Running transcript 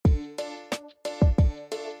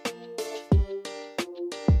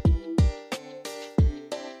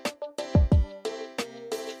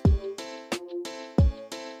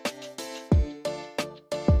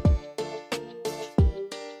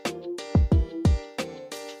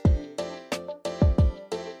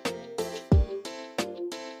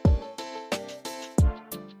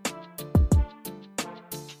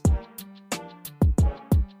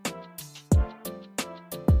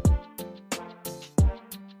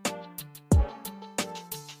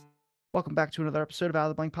Welcome back to another episode of Out of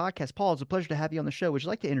the Blank Podcast. Paul, it's a pleasure to have you on the show. Would you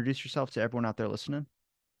like to introduce yourself to everyone out there listening?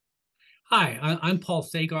 Hi, I'm Paul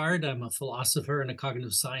Thagard. I'm a philosopher and a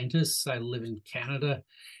cognitive scientist. I live in Canada.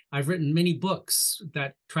 I've written many books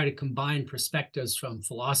that try to combine perspectives from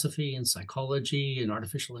philosophy and psychology and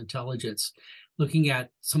artificial intelligence, looking at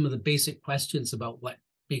some of the basic questions about what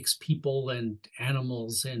makes people and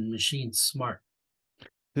animals and machines smart.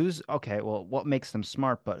 Who's okay? Well, what makes them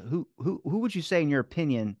smart? But who would you say, in your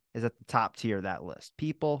opinion, is at the top tier of that list?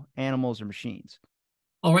 People, animals, or machines?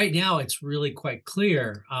 Well, right now it's really quite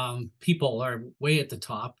clear. People are way at the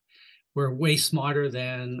top. We're way smarter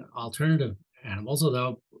than alternative animals,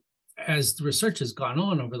 although as the research has gone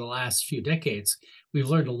on over the last few decades, we've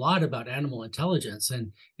learned a lot about animal intelligence.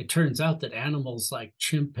 And it turns out that animals like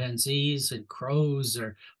chimpanzees and crows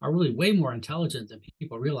are really way more intelligent than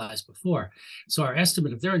people realized before. So our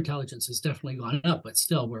estimate of their intelligence has definitely gone up, but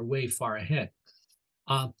still we're way far ahead.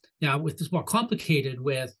 Uh, Now, with this more complicated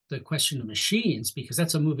with the question of machines, because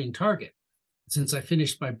that's a moving target. Since I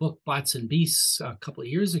finished my book, Bots and Beasts, a couple of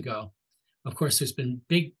years ago, of course, there's been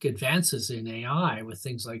big advances in AI with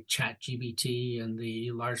things like ChatGPT and the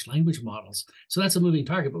large language models. So that's a moving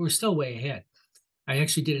target, but we're still way ahead. I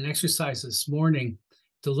actually did an exercise this morning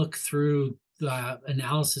to look through the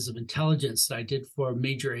analysis of intelligence that I did for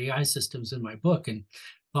major AI systems in my book and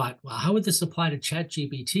thought, well, how would this apply to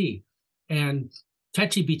ChatGPT? And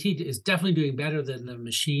ChatGPT is definitely doing better than the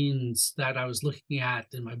machines that I was looking at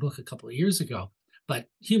in my book a couple of years ago, but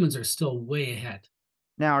humans are still way ahead.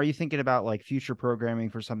 Now, are you thinking about like future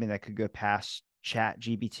programming for something that could go past Chat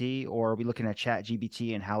GBT, or are we looking at Chat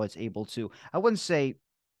GBT and how it's able to, I wouldn't say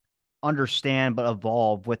understand, but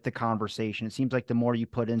evolve with the conversation? It seems like the more you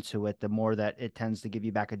put into it, the more that it tends to give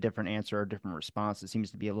you back a different answer or a different response. It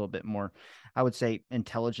seems to be a little bit more, I would say,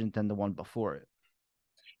 intelligent than the one before it.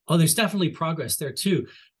 Oh, there's definitely progress there too.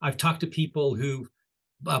 I've talked to people who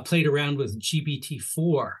played around with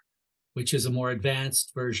GPT-4, which is a more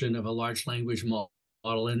advanced version of a large language model,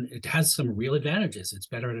 and it has some real advantages. It's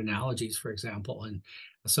better at analogies, for example. And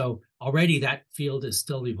so already that field is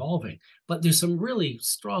still evolving, but there's some really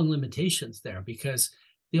strong limitations there because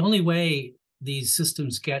the only way these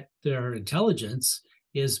systems get their intelligence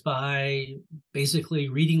is by basically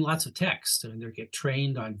reading lots of text. I mean, they get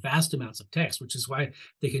trained on vast amounts of text, which is why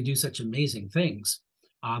they can do such amazing things.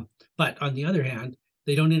 But on the other hand,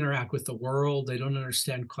 they don't interact with the world. They don't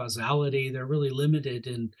understand causality. They're really limited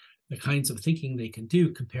in the kinds of thinking they can do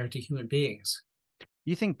compared to human beings. Do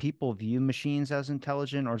you think people view machines as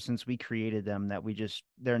intelligent, or since we created them, that we just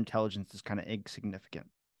their intelligence is kind of insignificant?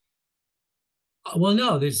 Well,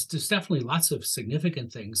 no, there's definitely lots of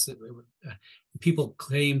significant things that people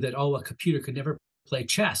claim that, oh, a computer could never play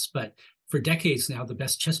chess, but for decades now, the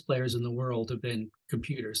best chess players in the world have been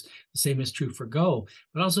computers. The same is true for Go,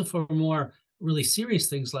 but also for more really serious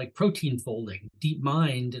things like protein folding.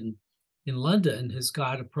 DeepMind in London has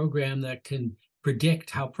got a program that can predict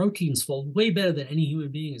how proteins fold way better than any human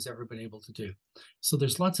being has ever been able to do. So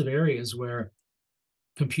there's lots of areas where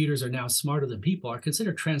computers are now smarter than people are.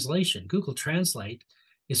 Consider translation. Google Translate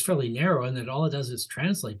is fairly narrow in that all it does is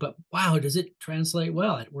translate, but wow, does it translate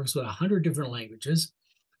well? It works with 100 different languages.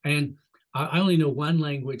 And I only know one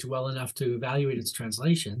language well enough to evaluate its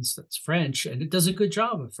translations. That's French, and it does a good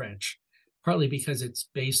job of French, partly because it's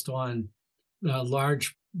based on a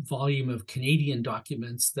large volume of Canadian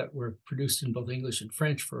documents that were produced in both English and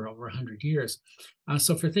French for over 100 years.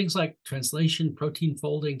 So for things like translation, protein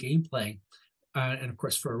folding, gameplay, and of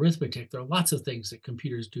course, for arithmetic, there are lots of things that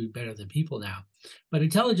computers do better than people now. But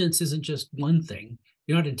intelligence isn't just one thing.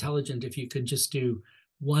 You're not intelligent if you can just do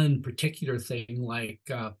one particular thing like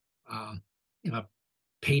you know,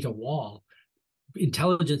 paint a wall.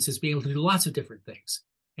 Intelligence is being able to do lots of different things.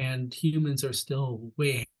 And humans are still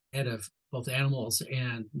way ahead of both animals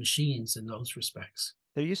and machines in those respects.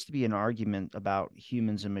 There used to be an argument about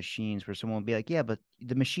humans and machines where someone would be like, yeah, but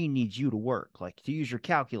the machine needs you to work. Like to use your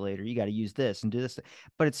calculator, you got to use this and do this.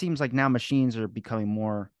 But it seems like now machines are becoming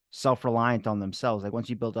more self-reliant on themselves. Like once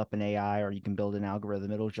you build up an AI or you can build an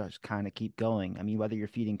algorithm, it'll just kind of keep going. I mean, whether you're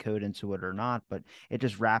feeding code into it or not, but it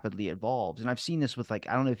just rapidly evolves. And I've seen this with like,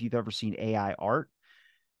 I don't know if you've ever seen AI art.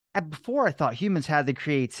 And before I thought humans had the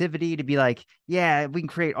creativity to be like, yeah, we can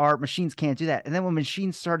create art, machines can't do that. And then when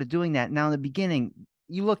machines started doing that, now in the beginning,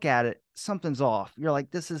 you look at it, something's off. You're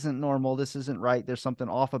like, this isn't normal. This isn't right. There's something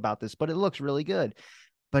off about this, but it looks really good.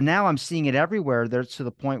 But now I'm seeing it everywhere. There's to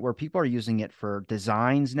the point where people are using it for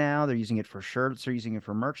designs now. They're using it for shirts. They're using it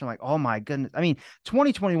for merch. I'm like, oh my goodness. I mean,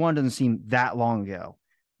 2021 doesn't seem that long ago.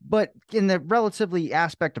 But in the relatively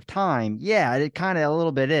aspect of time, yeah, it kind of a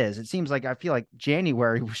little bit is. It seems like I feel like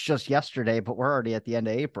January was just yesterday, but we're already at the end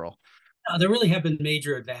of April. There really have been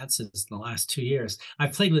major advances in the last 2 years.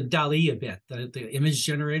 I've played with DALL-E a bit, the image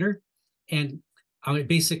generator, and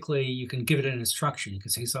basically you can give it an instruction. You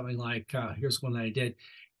can say something like, here's one that I did.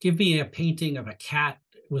 Give me a painting of a cat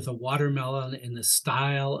with a watermelon in the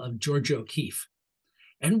style of George O'Keeffe.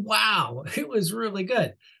 And wow, it was really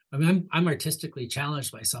good. I mean, I'm artistically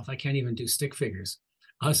challenged myself. I can't even do stick figures.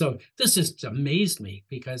 So this just amazed me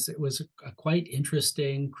because it was a quite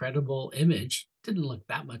interesting, credible image. Didn't look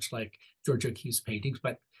that much like George O'Keeffe's paintings,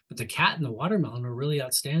 but the cat and the watermelon are really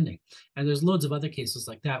outstanding. And there's loads of other cases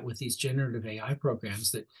like that with these generative AI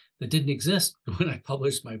programs that didn't exist when I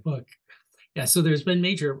published my book. Yeah, so there's been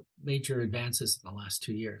major advances in the last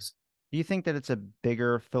 2 years. Do you think that it's a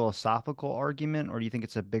bigger philosophical argument, or do you think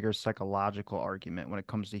it's a bigger psychological argument when it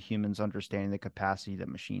comes to humans understanding the capacity that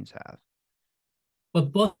machines have? Well,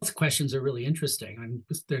 both questions are really interesting. I mean,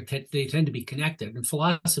 they tend to be connected, and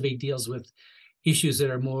philosophy deals with issues that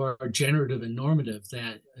are more generative and normative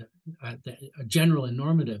general and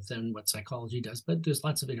normative than what psychology does. But there's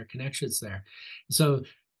lots of interconnections there. So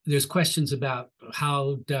there's questions about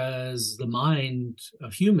how does the mind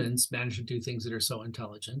of humans manage to do things that are so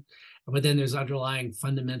intelligent, but then there's underlying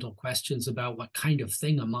fundamental questions about what kind of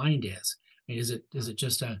thing a mind is. Is it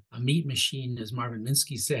just a meat machine, as Marvin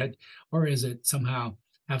Minsky said, or is it somehow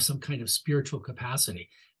have some kind of spiritual capacity?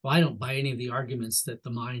 Well, I don't buy any of the arguments that the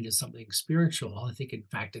mind is something spiritual. I think, in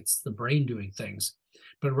fact, it's the brain doing things.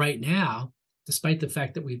 But right now, despite the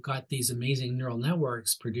fact that we've got these amazing neural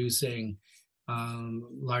networks producing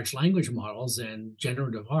large language models and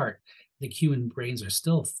generative art, I think human brains are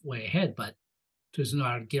still way ahead, but there's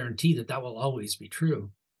not a guarantee that that will always be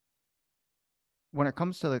true. When it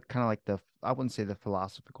comes to the kind of like I wouldn't say the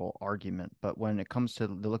philosophical argument, but when it comes to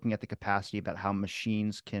looking at the capacity about how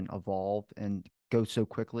machines can evolve and go so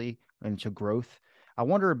quickly into growth, I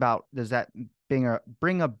wonder about, does that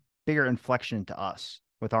bring a bigger inflection to us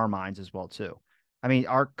with our minds as well too? I mean,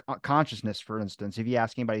 our consciousness, for instance, if you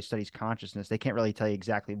ask anybody who studies consciousness, they can't really tell you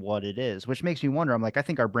exactly what it is, which makes me wonder. I'm like, I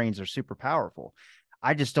think our brains are super powerful.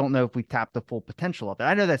 I just don't know if we've tapped the full potential of it.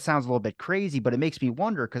 I know that sounds a little bit crazy, but it makes me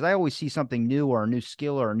wonder because I always see something new or a new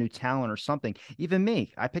skill or a new talent or something. Even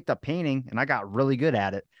me, I picked up painting and I got really good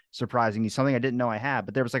at it, surprisingly, something I didn't know I had.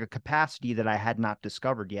 But there was like a capacity that I had not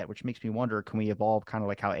discovered yet, which makes me wonder, can we evolve kind of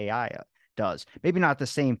like how AI does? Maybe not the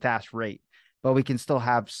same fast rate, but we can still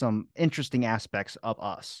have some interesting aspects of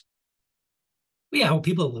us. Yeah, well,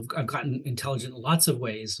 people have gotten intelligent in lots of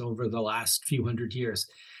ways over the last few hundred years.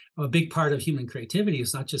 A big part of human creativity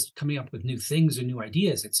is not just coming up with new things or new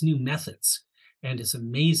ideas, it's new methods. And it's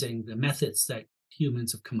amazing the methods that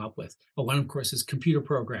humans have come up with. Well, one, of course, is computer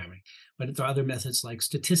programming, but there are other methods like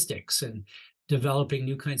statistics and developing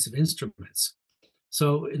new kinds of instruments.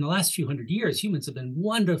 So in the last few hundred years, humans have been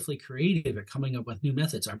wonderfully creative at coming up with new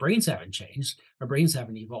methods. Our brains haven't changed, our brains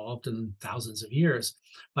haven't evolved in thousands of years,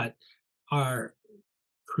 but our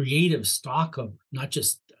creative stock of not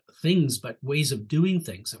just things, but ways of doing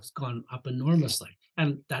things has gone up enormously.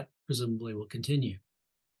 And that presumably will continue.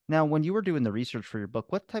 Now, when you were doing the research for your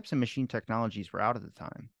book, what types of machine technologies were out at the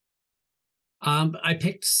time? I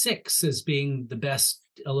picked six as being the best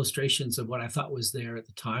illustrations of what I thought was there at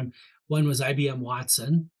the time. One was IBM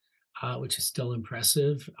Watson, which is still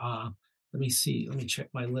impressive. Let me see. Let me check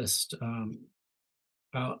my list.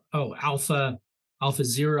 Alpha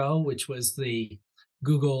Zero, which was the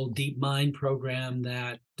Google DeepMind program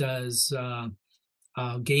that does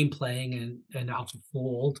game playing, and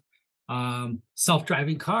AlphaFold.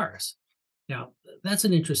 Self-driving cars. Now, that's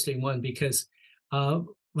an interesting one because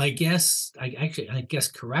I guess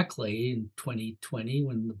correctly in 2020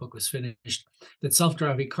 when the book was finished that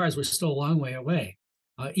self-driving cars were still a long way away.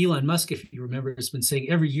 Elon Musk, if you remember, has been saying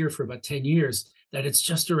every year for about 10 years that it's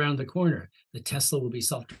just around the corner. The Tesla will be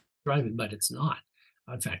self-driving, but it's not.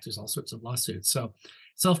 In fact, there's all sorts of lawsuits. So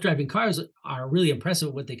self-driving cars are really impressive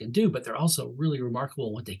at what they can do, but they're also really remarkable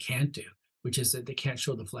at what they can't do, which is that they can't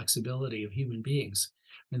show the flexibility of human beings.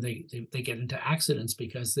 And they get into accidents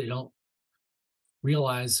because they don't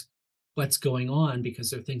realize what's going on because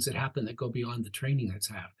there are things that happen that go beyond the training that's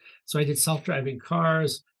happened. So I did self-driving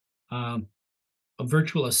cars,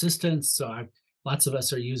 virtual assistants. So lots of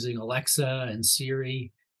us are using Alexa and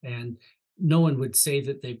Siri, and no one would say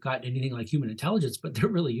that they've got anything like human intelligence, but they're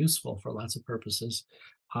really useful for lots of purposes.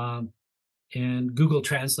 And Google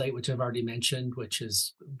Translate, which I've already mentioned, which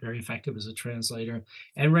is very effective as a translator,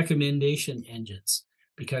 and recommendation engines,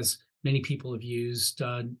 because many people have used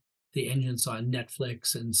the engines on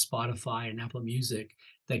Netflix and Spotify and Apple Music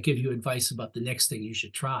that give you advice about the next thing you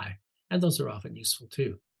should try. And those are often useful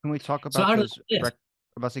too. Can we talk So about out of those this,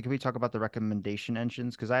 About to say, can we talk about the recommendation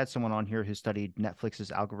engines? Because I had someone on here who studied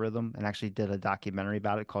Netflix's algorithm and actually did a documentary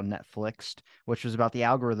about it called Netflixed, which was about the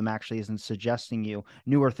algorithm actually isn't suggesting you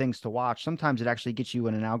newer things to watch. Sometimes it actually gets you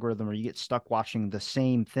in an algorithm where you get stuck watching the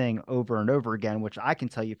same thing over and over again, which I can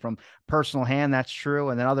tell you from personal hand that's true.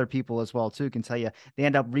 And then other people as well too can tell you they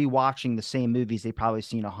end up rewatching the same movies they've probably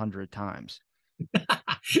seen 100 times.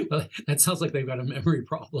 Well, that sounds like they've got a memory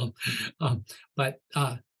problem. But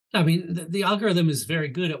I mean, the algorithm is very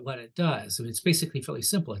good at what it does. I mean, it's basically fairly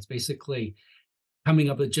simple. It's basically coming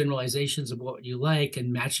up with generalizations of what you like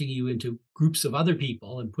and matching you into groups of other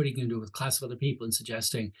people and putting you into a class of other people and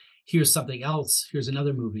suggesting, here's something else, here's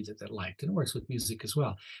another movie that they liked. And it works with music as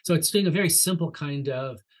well. So it's doing a very simple kind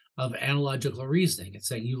of analogical reasoning. It's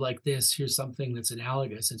saying, you like this, here's something that's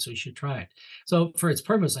analogous, and so you should try it. So for its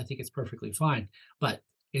purpose, I think it's perfectly fine. But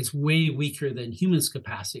it's way weaker than humans'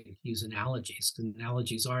 capacity to use analogies.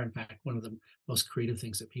 Analogies are, in fact, one of the most creative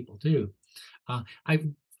things that people do. I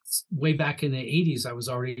way back in the 80s, I was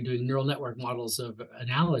already doing neural network models of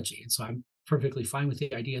analogy. And so I'm perfectly fine with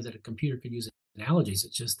the idea that a computer could use analogies.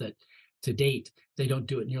 It's just that to date, they don't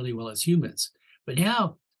do it nearly well as humans. But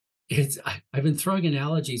now I've been throwing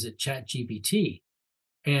analogies at ChatGPT,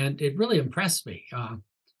 and it really impressed me.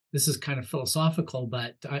 This is kind of philosophical,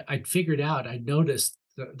 but I figured out, I noticed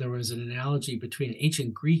that there was an analogy between an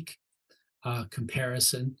ancient Greek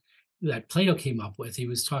comparison that Plato came up with. He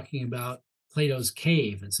was talking about Plato's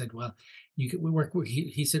cave and said, well, you could,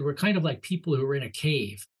 he said, we're kind of like people who are in a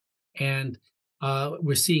cave, and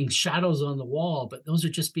we're seeing shadows on the wall, but those are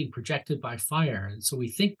just being projected by fire. And so we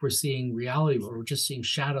think we're seeing reality, but we're just seeing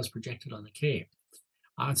shadows projected on the cave.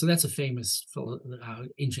 So that's a famous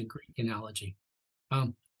ancient Greek analogy.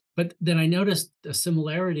 Um, but then I noticed a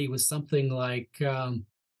similarity with something like uh,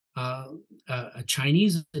 a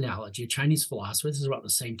Chinese analogy, a Chinese philosopher. This is about the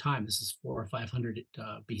same time. This is 400 or 500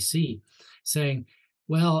 BC, saying,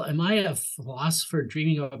 "Well, am I a philosopher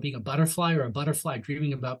dreaming about being a butterfly, or a butterfly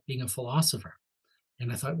dreaming about being a philosopher?"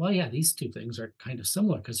 And I thought, well, yeah, these two things are kind of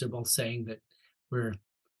similar because they're both saying that we're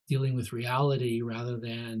dealing with reality rather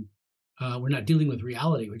than we're not dealing with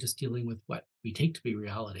reality. We're just dealing with what we take to be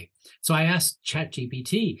reality. So I asked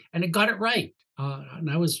ChatGPT, and it got it right. And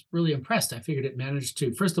I was really impressed. I figured it managed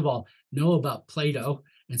to, first of all, know about Plato,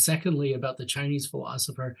 and secondly, about the Chinese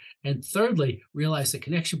philosopher, and thirdly, realize the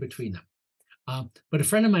connection between them. But a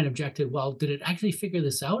friend of mine objected, well, did it actually figure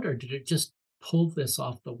this out, or did it just pull this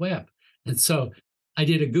off the web? And so I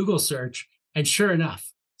did a Google search, and sure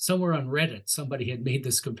enough, somewhere on Reddit, somebody had made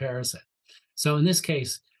this comparison. So in this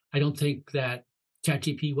case, I don't think that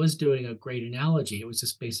ChatGPT was doing a great analogy. It was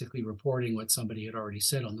just basically reporting what somebody had already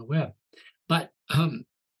said on the web. But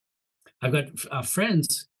I've got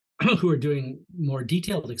friends who are doing more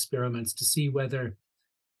detailed experiments to see whether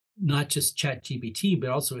not just ChatGPT, but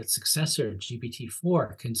also its successor,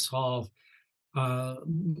 GPT-4, can solve uh,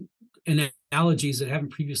 analogies that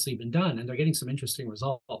haven't previously been done, and they're getting some interesting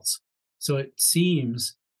results. So it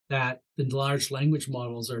seems that the large language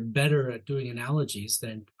models are better at doing analogies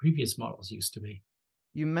than previous models used to be.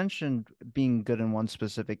 You mentioned being good in one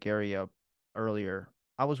specific area earlier.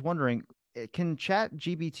 I was wondering, can Chat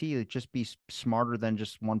GBT just be smarter than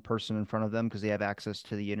just one person in front of them because they have access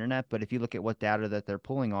to the internet? But if you look at what data that they're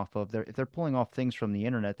pulling off of, if they're pulling off things from the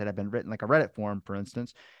internet that have been written, like a Reddit forum, for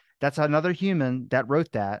instance, that's another human that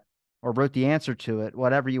wrote that or wrote the answer to it,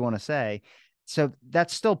 whatever you want to say. So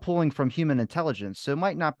that's still pulling from human intelligence. So it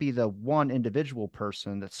might not be the one individual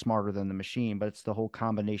person that's smarter than the machine, but it's the whole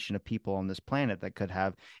combination of people on this planet that could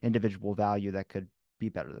have individual value that could be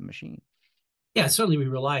better than machine. Yeah, certainly we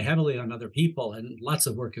rely heavily on other people, and lots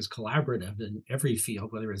of work is collaborative in every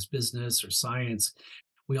field, whether it's business or science.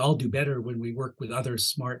 We all do better when we work with other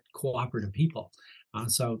smart, cooperative people.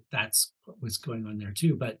 So that's what's going on there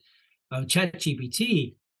too. But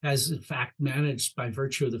ChatGPT has, in fact, managed by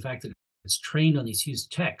virtue of the fact that it's trained on these huge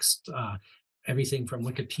texts, everything from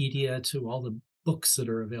Wikipedia to all the books that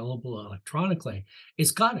are available electronically.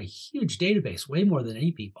 It's got a huge database, way more than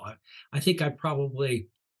any people. I think I probably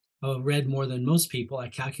read more than most people. I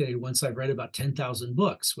calculated once I've read about 10,000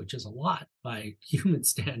 books, which is a lot by human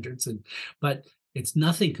standards. But it's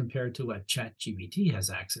nothing compared to what ChatGPT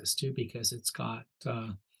has access to because it's got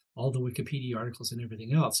all the Wikipedia articles and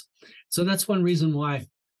everything else. So that's one reason why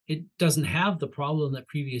it doesn't have the problem that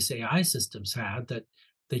previous AI systems had, that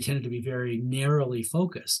they tended to be very narrowly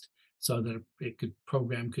focused, so that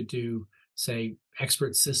program could do, say,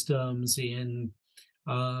 expert systems in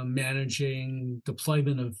managing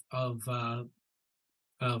deployment of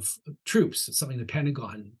troops. It's something the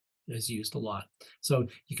Pentagon is used a lot. So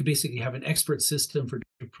you could basically have an expert system for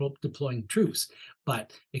deploying troops,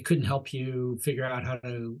 but it couldn't help you figure out how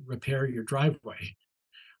to repair your driveway.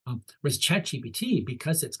 Whereas ChatGPT,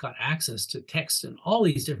 because it's got access to text in all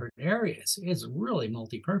these different areas, is really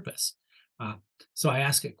multi-purpose. Uh, so I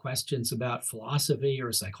ask it questions about philosophy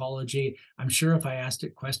or psychology. I'm sure if I asked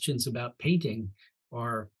it questions about painting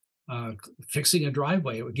or fixing a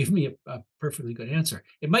driveway, it would give me a perfectly good answer.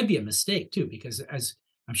 It might be a mistake too, because as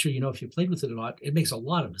I'm sure you know, if you played with it a lot, it makes a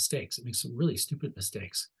lot of mistakes. It makes some really stupid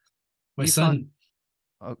mistakes. My Do you find?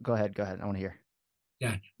 son, Oh, go ahead. Go ahead. I want to hear.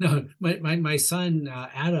 yeah, no, my son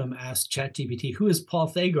Adam asked ChatGPT, "Who is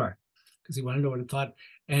Paul Thagard?" Because he wanted to know what it thought,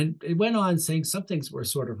 and it went on saying some things were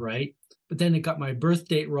sort of right, but then it got my birth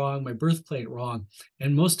date wrong, my birthplate wrong,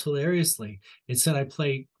 and most hilariously, it said I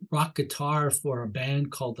play rock guitar for a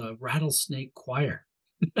band called the Rattlesnake Choir.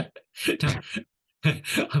 Now,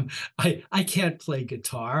 um, I can't play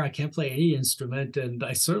guitar. I can't play any instrument, and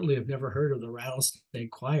I certainly have never heard of the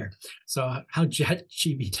Rattlesnake Choir. So how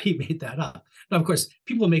ChatGPT made that up? Now, of course,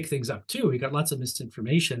 people make things up too. We got lots of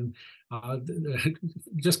misinformation.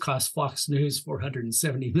 Just cost Fox News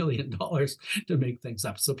 $470 million to make things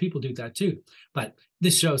up. So people do that too. But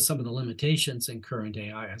this shows some of the limitations in current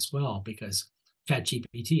AI as well, because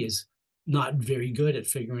ChatGPT is not very good at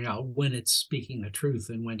figuring out when it's speaking the truth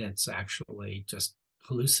and when it's actually just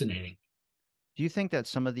hallucinating. Do you think that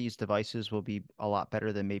some of these devices will be a lot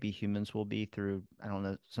better than maybe humans will be through, I don't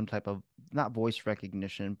know, some type of not voice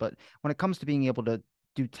recognition, but when it comes to being able to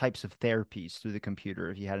do types of therapies through the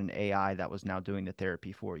computer, if you had an AI that was now doing the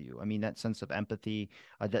therapy for you? I mean, that sense of empathy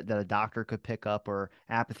that a doctor could pick up, or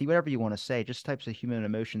apathy, whatever you want to say, just types of human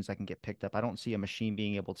emotions that can get picked up. I don't see a machine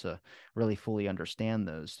being able to really fully understand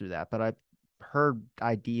those through that. But I've heard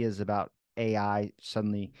ideas about AI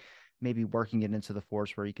suddenly maybe working it into the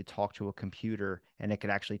force where you could talk to a computer and it could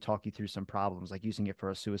actually talk you through some problems, like using it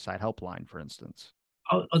for a suicide helpline, for instance.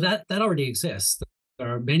 Oh, that already exists.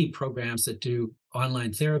 There are many programs that do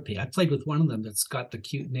online therapy. I played with one of them that's got the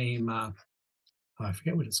cute name. Oh, I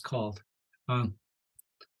forget what it's called. Um,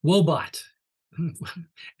 Wobot,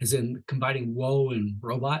 as in combining woe and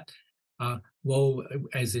robot. Woe,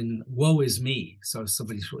 as in woe is me. So if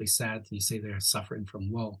somebody's really sad, you say they're suffering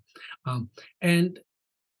from woe. And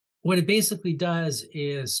what it basically does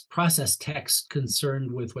is process text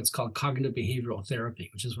concerned with what's called cognitive behavioral therapy,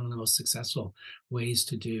 which is one of the most successful ways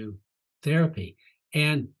to do therapy.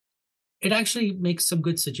 And it actually makes some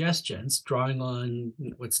good suggestions, drawing on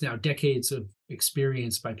what's now decades of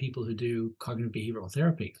experience by people who do cognitive behavioral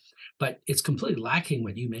therapy. But it's completely lacking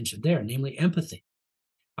what you mentioned there, namely empathy.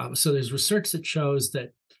 So there's research that shows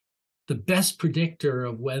that the best predictor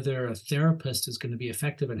of whether a therapist is going to be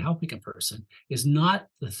effective in helping a person is not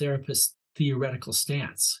the therapist's theoretical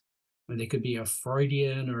stance. And they could be a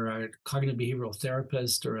Freudian or a cognitive behavioral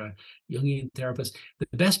therapist or a Jungian therapist. The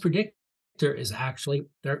best predictor is actually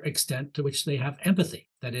their extent to which they have empathy.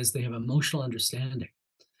 That is, they have emotional understanding.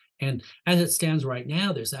 And as it stands right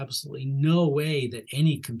now, there's absolutely no way that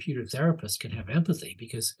any computer therapist can have empathy,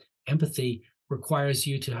 because empathy requires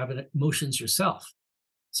you to have emotions yourself.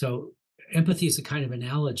 So empathy is a kind of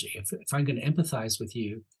analogy. If I'm going to empathize with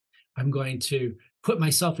you, I'm going to put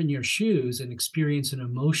myself in your shoes and experience an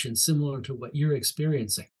emotion similar to what you're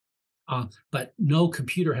experiencing. But no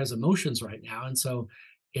computer has emotions right now. And so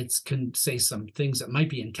it can say some things that might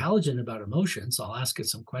be intelligent about emotions. I'll ask it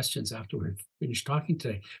some questions after we're finished talking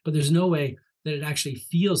today. But there's no way that it actually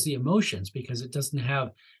feels the emotions, because it doesn't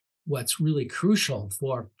have what's really crucial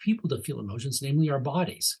for people to feel emotions, namely our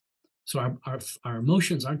bodies. So our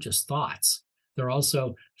emotions aren't just thoughts. They're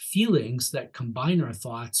also feelings that combine our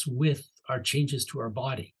thoughts with our changes to our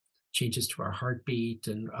body, changes to our heartbeat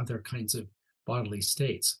and other kinds of bodily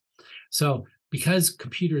states. So because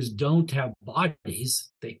computers don't have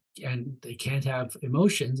bodies, they can't have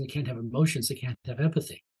emotions, they can't have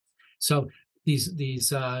empathy. So these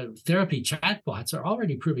therapy chatbots are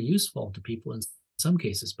already proving useful to people in some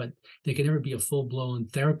cases, but they can never be a full-blown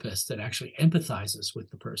therapist that actually empathizes with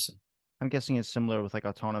the person. I'm guessing it's similar with like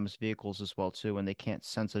autonomous vehicles as well too, when they can't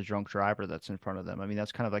sense a drunk driver that's in front of them. I mean,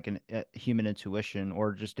 that's kind of like a human intuition,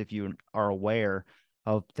 or just if you are aware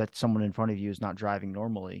of that someone in front of you is not driving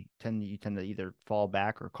normally, you tend to either fall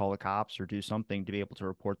back or call the cops or do something to be able to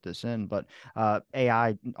report this in. But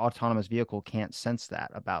AI autonomous vehicle can't sense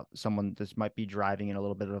that about someone that might be driving in a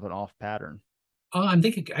little bit of an off pattern. Oh, I'm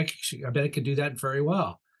thinking actually, I bet it could do that very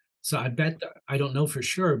well. So I bet, I don't know for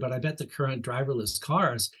sure, but I bet the current driverless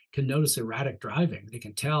cars can notice erratic driving. They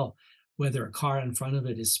can tell whether a car in front of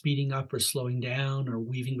it is speeding up or slowing down or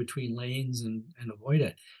weaving between lanes and avoid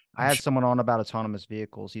it. I I'm had sure. someone on about autonomous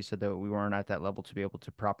vehicles. He said that we weren't at that level to be able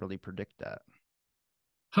to properly predict that.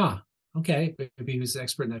 Huh. Okay. Maybe he was an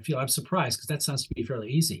expert in that field. I'm surprised because that sounds to be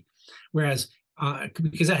fairly easy. Whereas,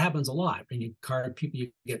 because that happens a lot. When you car people,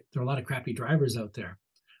 there are a lot of crappy drivers out there.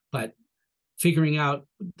 But figuring out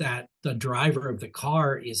that the driver of the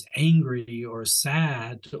car is angry or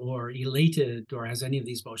sad or elated or has any of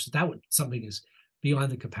these emotions, something is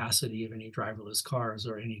beyond the capacity of any driverless cars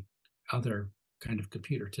or any other kind of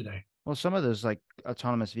computer today. Well, some of those like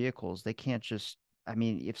autonomous vehicles, they can't just. I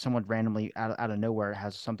mean, if someone randomly out of nowhere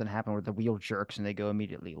has something happen where the wheel jerks and they go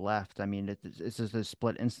immediately left, I mean, it's just the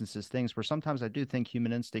split instances things where sometimes I do think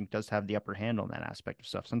human instinct does have the upper hand on that aspect of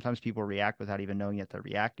stuff. Sometimes people react without even knowing that they're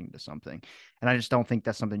reacting to something, and I just don't think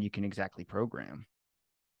that's something you can exactly program.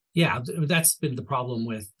 Yeah, that's been the problem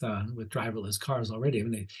with driverless cars already. I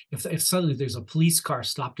mean, if suddenly there's a police car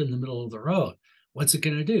stopped in the middle of the road, what's it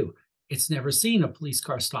going to do? It's never seen a police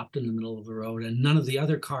car stopped in the middle of the road, and none of the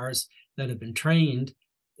other cars that have been trained,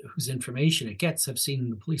 whose information it gets, have seen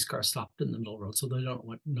the police car stopped in the middle of the road, so they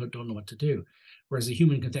don't know what to do. Whereas a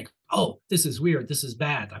human can think, "Oh, this is weird. This is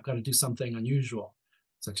bad. I've got to do something unusual,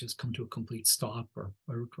 such as come to a complete stop or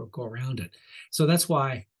go around it." So that's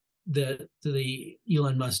why the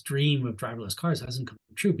Elon Musk dream of driverless cars hasn't come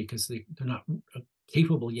true because they're not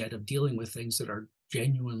capable yet of dealing with things that are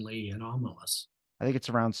genuinely anomalous. I think it's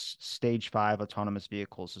around stage 5 autonomous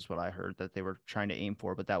vehicles is what I heard that they were trying to aim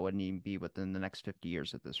for, but that wouldn't even be within the next 50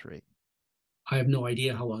 years at this rate. I have no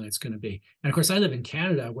idea how long it's going to be. And of course, I live in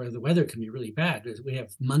Canada where the weather can be really bad. We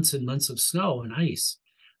have months and months of snow and ice.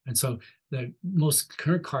 And so the most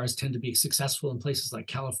current cars tend to be successful in places like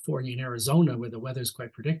California and Arizona where the weather is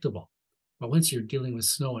quite predictable. But once you're dealing with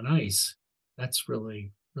snow and ice, that's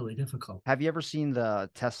really, really difficult. Have you ever seen the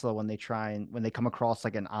Tesla when they come across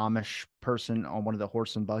like an Amish person on one of the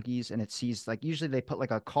horse and buggies and it sees like usually they put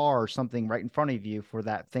like a car or something right in front of you for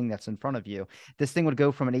that thing that's in front of you. This thing would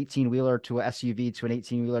go from an 18-wheeler to an SUV to an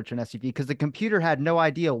 18-wheeler to an SUV because the computer had no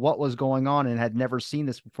idea what was going on and had never seen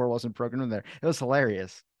this before, wasn't programmed in there. It was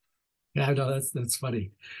hilarious. Yeah, no, that's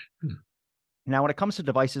funny. Now, when it comes to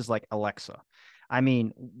devices like Alexa, I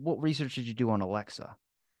mean, what research did you do on Alexa?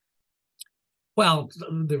 Well,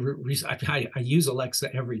 I use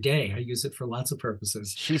Alexa every day. I use it for lots of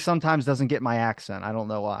purposes. She sometimes doesn't get my accent. I don't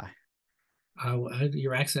know why.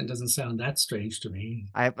 Your accent doesn't sound that strange to me.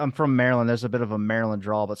 I'm from Maryland. There's a bit of a Maryland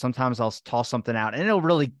drawl, but sometimes I'll toss something out and it'll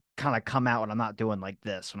really kind of come out when I'm not doing like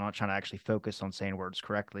this. I'm not trying to actually focus on saying words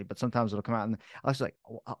correctly, but sometimes it'll come out and I was like,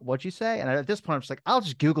 what'd you say? And at this point, I'm just like, I'll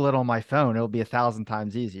just Google it on my phone. It'll be 1,000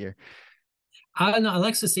 times easier. No,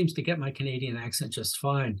 Alexa seems to get my Canadian accent just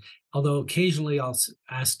fine. Although occasionally I'll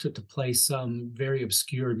ask it to play some very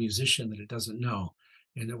obscure musician that it doesn't know,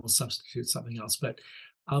 and it will substitute something else. But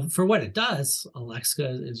for what it does,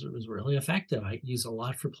 Alexa is really effective. I use a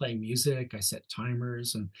lot for playing music. I set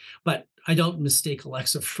timers, but I don't mistake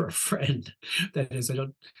Alexa for a friend. That is, I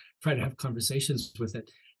don't try to have conversations with it.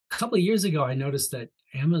 A couple of years ago, I noticed that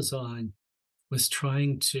Amazon was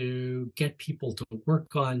trying to get people to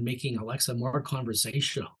work on making Alexa more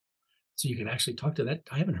conversational, so you can actually talk to that.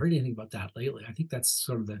 I haven't heard anything about that lately. I think that's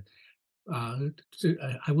sort of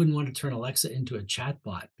I wouldn't want to turn Alexa into a chat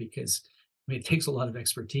bot because I mean, it takes a lot of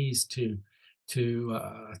expertise to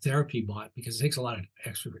a therapy bot because it takes a lot of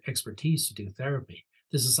expertise to do therapy.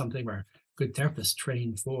 This is something where good therapists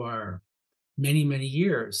train for many, many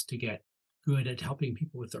years to get good at helping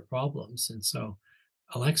people with their problems. And so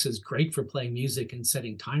Alexa is great for playing music and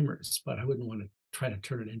setting timers, but I wouldn't want to try to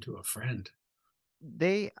turn it into a friend.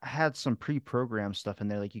 They had some pre-programmed stuff in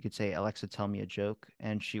there, like you could say, Alexa, tell me a joke,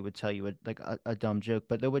 and she would tell you a dumb joke,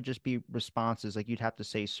 but there would just be responses. Like you'd have to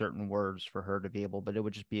say certain words for her to be able, but it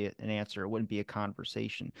would just be an answer. It wouldn't be a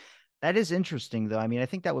conversation. That is interesting, though. I mean, I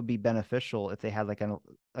think that would be beneficial if they had like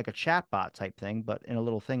a chat bot type thing, but in a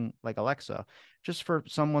little thing like Alexa, just for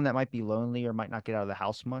someone that might be lonely or might not get out of the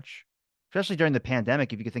house much, especially during the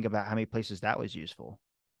pandemic. If you could think about how many places that was useful.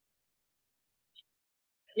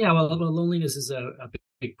 Yeah, well, loneliness is a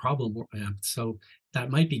big problem. So that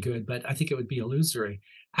might be good, but I think it would be illusory.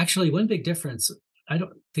 Actually, one big difference, I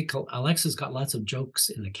don't think Alexa's got lots of jokes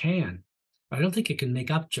in the can, but I don't think it can make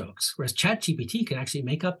up jokes, whereas ChatGPT can actually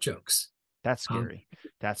make up jokes. That's Um, scary.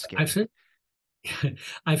 That's I've scary. heard,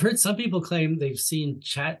 I've heard some people claim they've seen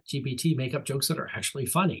ChatGPT make up jokes that are actually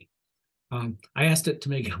funny. I asked it to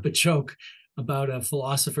make up a joke about a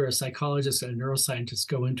philosopher, a psychologist, and a neuroscientist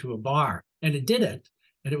go into a bar, and it did it,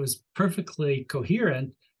 and it was perfectly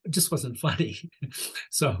coherent. It just wasn't funny.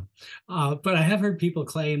 So, but I have heard people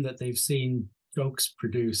claim that they've seen jokes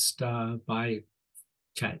produced by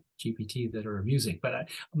Chat GPT that are amusing. But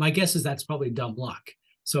my guess is that's probably dumb luck.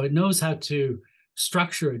 So it knows how to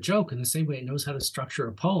structure a joke in the same way it knows how to structure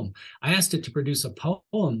a poem. I asked it to produce a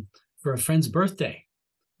poem for a friend's birthday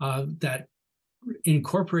that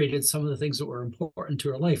incorporated some of the things that were important to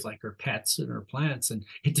her life, like her pets and her plants, and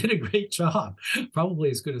it did a great job, probably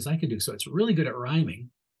as good as I could do. So it's really good at rhyming,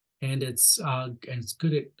 and it's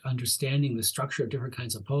good at understanding the structure of different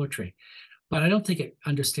kinds of poetry. But I don't think it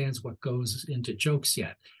understands what goes into jokes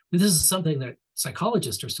yet. And this is something that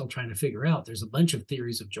psychologists are still trying to figure out. There's a bunch of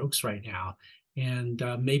theories of jokes right now, and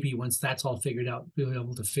maybe once that's all figured out, we'll be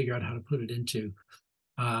able to figure out how to put it into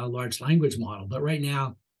a large language model. But right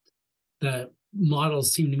now, the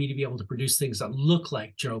models seem to me to be able to produce things that look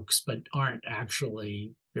like jokes but aren't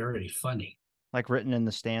actually very funny. Like written in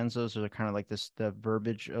the stanzas, or they're kind of like the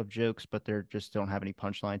verbiage of jokes, but they're just don't have any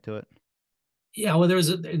punchline to it. Yeah, well, there was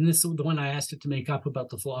and this the one I asked it to make up about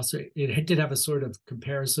the philosopher. It did have a sort of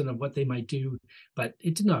comparison of what they might do, but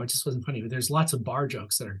it didn't know. It just wasn't funny. But there's lots of bar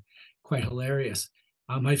jokes that are quite hilarious.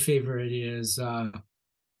 My favorite is uh,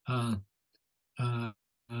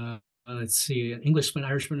 let's see, an Englishman,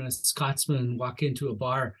 Irishman, and a Scotsman walk into a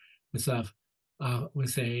bar with a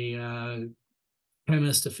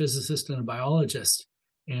chemist, a physicist, and a biologist,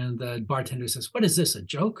 and the bartender says, "What is this? A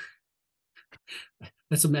joke?"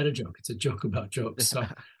 That's a meta joke. It's a joke about jokes. So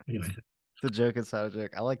anyway, The joke inside a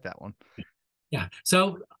joke. I like that one. yeah.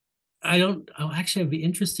 So it'd be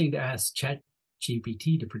interesting to ask Chat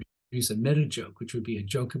GPT to produce a meta joke, which would be a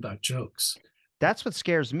joke about jokes. That's what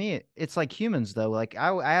scares me. It's like humans, though. Like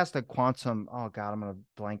I asked a quantum. Oh God, I'm gonna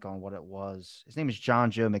blank on what it was. His name is John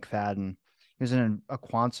Joe McFadden. He was a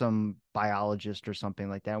quantum biologist or something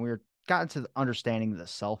like that. And we were got into understanding the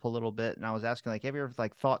self a little bit, and I was asking, like, have you ever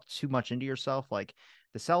like thought too much into yourself? Like,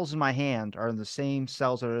 the cells in my hand are the same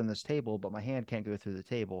cells that are in this table, but my hand can't go through the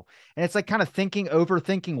table. And it's like kind of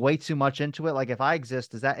overthinking way too much into it. Like, if I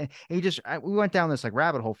exist, is that? And we went down this like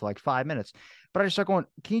rabbit hole for like 5 minutes. But I just start going,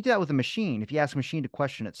 can you do that with a machine? If you ask a machine to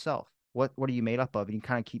question itself, what are you made up of? And you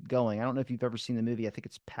kind of keep going. I don't know if you've ever seen the movie. I think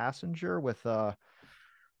it's Passenger with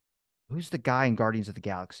who's the guy in Guardians of the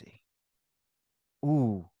Galaxy?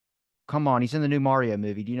 Ooh, come on. He's in the new Mario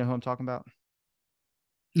movie. Do you know who I'm talking about?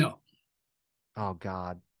 No. Oh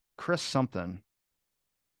God. Chris something.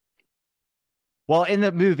 Well, in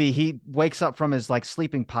the movie, he wakes up from his like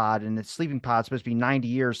sleeping pod, and the sleeping pod's supposed to be 90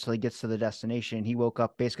 years till he gets to the destination. He woke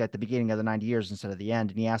up basically at the beginning of the 90 years instead of the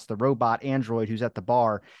end. And he asked the robot android who's at the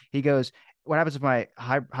bar, he goes, "What happens if my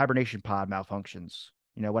hibernation pod malfunctions?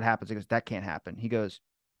 You know, what happens?" He goes, "That can't happen." He goes,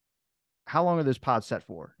 "How long are those pods set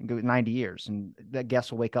for?" And go 90 years. And that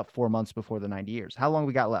guest will wake up 4 months before the 90 years. How long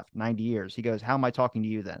we got left? 90 years. He goes, "How am I talking to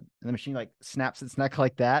you then?" And the machine like snaps its neck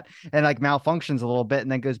like that and like malfunctions a little bit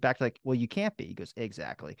and then goes back to like, "Well, you can't be." He goes,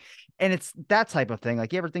 "Exactly." And it's that type of thing.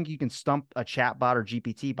 Like, you ever think you can stump a chat bot or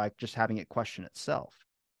GPT by just having it question itself?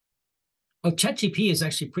 Well, ChatGPT is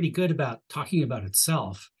actually pretty good about talking about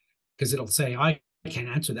itself because it'll say, "I can't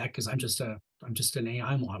answer that because I'm just an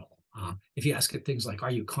AI model." If you ask it things like, "Are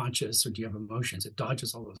you conscious or do you have emotions?" it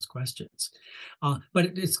dodges all those questions.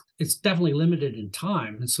 But it's definitely limited in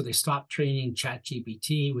time, and so they stopped training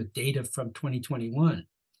ChatGPT with data from 2021.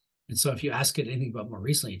 And so if you ask it anything about more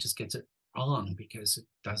recently, it just gets it wrong because it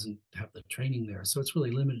doesn't have the training there. So it's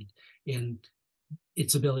really limited in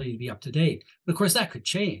its ability to be up to date. But of course, that could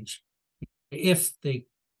change if they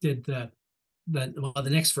did the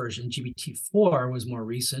next version, GPT-4, was more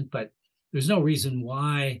recent, but there's no reason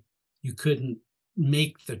why you couldn't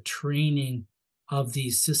make the training of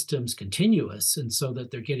these systems continuous and so that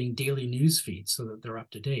they're getting daily news feeds so that they're up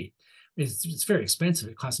to date. It's very expensive.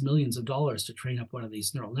 It costs millions of dollars to train up one of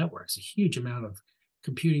these neural networks, a huge amount of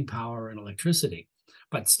computing power and electricity.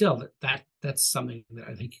 But still, that's something that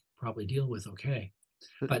I think you could probably deal with okay.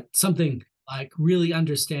 But something like really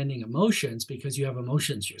understanding emotions because you have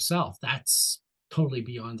emotions yourself, that's totally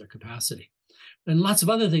beyond their capacity. And lots of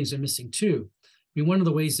other things are missing too. I mean, one of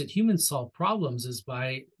the ways that humans solve problems is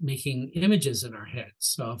by making images in our heads.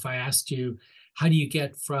 So if I asked you, how do you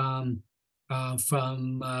get from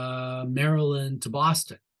Maryland to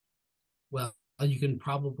Boston? Well, you can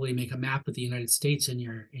probably make a map of the United States in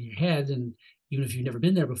your head, and even if you've never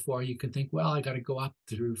been there before, you can think, well, I got to go up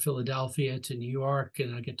through Philadelphia to New York,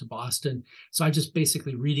 and I get to Boston. So I'm just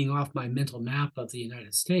basically reading off my mental map of the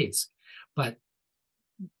United States. But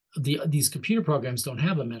these computer programs don't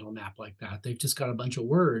have a mental map like that. They've just got a bunch of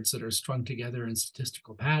words that are strung together in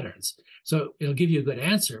statistical patterns. So it'll give you a good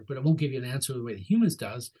answer, but it won't give you an answer the way the humans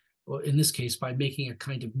does. Well, in this case, by making a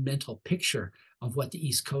kind of mental picture of what the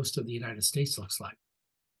East Coast of the United States looks like.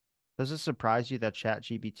 Does it surprise you that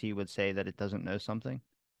ChatGPT would say that it doesn't know something?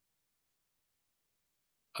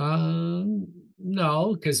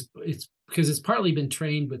 No, because it's partly been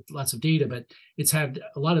trained with lots of data, but it's had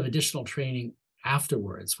a lot of additional training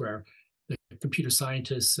afterwards, where the computer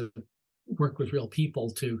scientists have worked with real people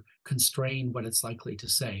to constrain what it's likely to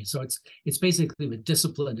say. So it's basically been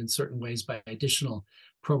disciplined in certain ways by additional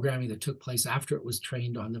programming that took place after it was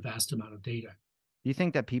trained on the vast amount of data. Do you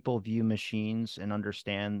think that people view machines and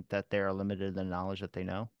understand that they are limited in the knowledge that they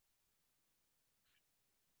know?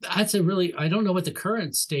 That's a really, I don't know what the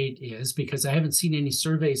current state is because I haven't seen any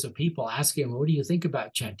surveys of people asking, well, what do you think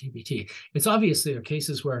about ChatGPT? It's obviously there are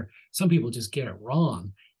cases where some people just get it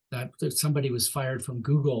wrong. That somebody was fired from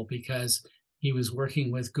Google because he was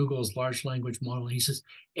working with Google's large language model. He says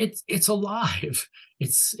it's alive,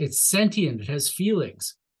 it's sentient, it has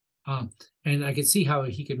feelings, um, and I could see how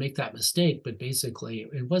he could make that mistake. But basically,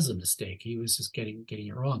 it was a mistake. He was just getting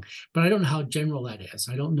it wrong. But I don't know how general that is.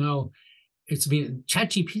 I don't know. It's been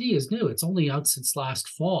ChatGPT is new. It's only out since last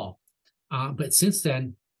fall, but since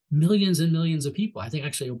then, millions and millions of people. I think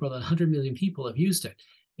actually over 100 million people have used it.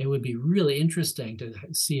 It would be really interesting to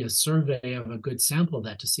see a survey of a good sample of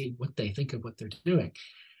that to see what they think of what they're doing.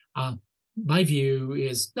 Uh, my view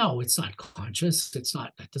is no, it's not conscious. It's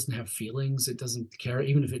not. It doesn't have feelings. It doesn't care.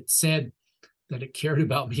 Even if it said that it cared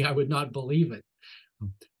about me, I would not believe it.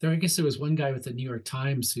 I guess there was one guy with the New York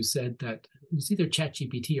Times who said that it was either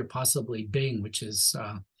ChatGPT or possibly Bing, which is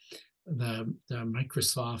the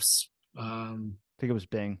Microsoft's. I think it was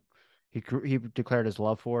Bing. He declared his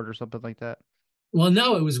love for it or something like that. Well,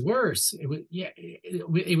 no, it was worse. It was yeah,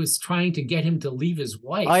 it was trying to get him to leave his Oh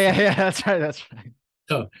wife. yeah, yeah, that's right, that's right.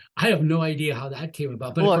 So I have no idea how that came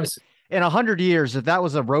about. But of Look, course, in 100 years, if that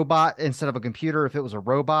was a robot instead of a computer, if it was a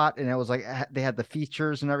robot and it was like they had the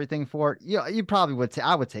features and everything for it, you probably would.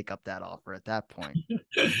 I would take up that offer at that point.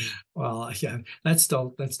 well, yeah, that's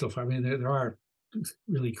still far. I mean, there are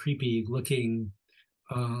really creepy looking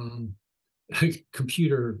um,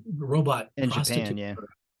 computer robot In Japan, prostitute yeah,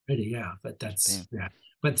 already, yeah, but that's Japan. yeah,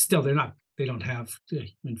 but still they don't have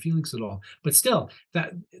human feelings at all. But still,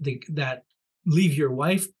 that leave your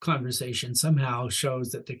wife conversation somehow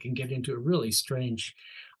shows that they can get into a really strange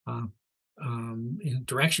uh,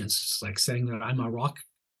 directions. It's like saying that I'm a rock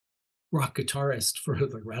guitarist for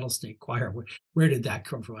the Rattlesnake Choir. Where did that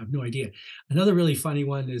come from? I have no idea. Another really funny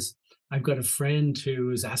one is I've got a friend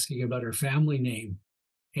who is asking about her family name,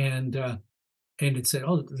 and it said,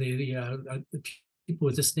 "Oh, the people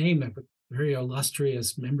with this name are very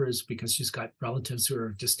illustrious members because she's got relatives who are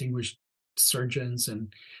distinguished surgeons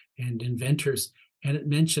and inventors." And it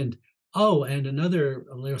mentioned, "Oh, and another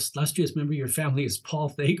illustrious member of your family is Paul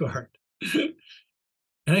Thagard."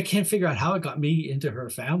 And I can't figure out how it got me into her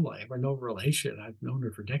family. We're no relation. I've known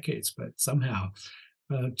her for decades, but somehow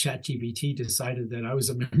ChatGPT decided that I was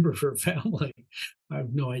a member of her family. I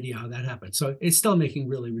have no idea how that happened. So it's still making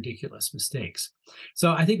really ridiculous mistakes.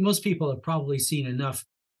 So I think most people have probably seen enough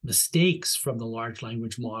mistakes from the large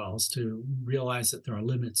language models to realize that there are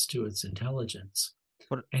limits to its intelligence.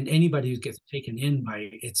 What And anybody who gets taken in by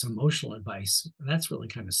its emotional advice, that's really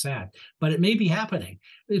kind of sad. But it may be happening,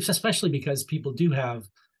 especially because people do have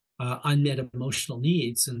unmet emotional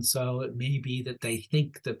needs. And so it may be that they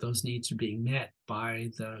think that those needs are being met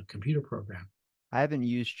by the computer program. I haven't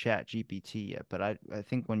used Chat GPT yet, but I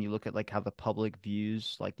think when you look at like how the public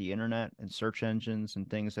views like the internet and search engines and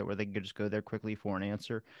things that where they can just go there quickly for an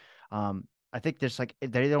answer, I think there's like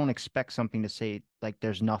they don't expect something to say like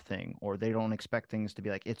there's nothing, or they don't expect things to be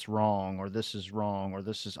like it's wrong or this is wrong or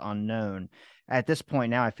this is unknown. At this point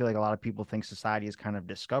now, I feel like a lot of people think society has kind of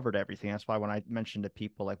discovered everything. That's why when I mentioned to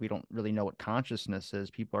people like we don't really know what consciousness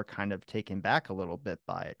is, people are kind of taken back a little bit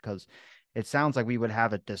by it because it sounds like we would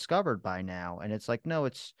have it discovered by now. And it's like, no,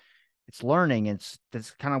 it's learning.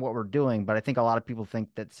 That's kind of what we're doing. But I think a lot of people think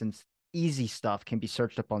that since easy stuff can be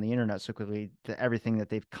searched up on the internet so quickly, that everything that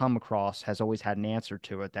they've come across has always had an answer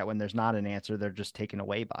to it, that when there's not an answer, they're just taken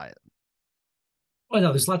away by it. Well, no,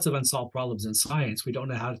 there's lots of unsolved problems in science. We don't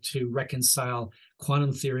know how to reconcile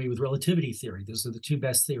quantum theory with relativity theory. Those are the two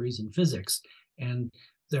best theories in physics, and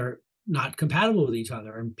they're not compatible with each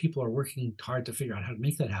other. And people are working hard to figure out how to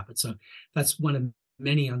make that happen. So that's one of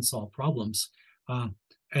many unsolved problems.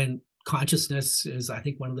 And consciousness is, I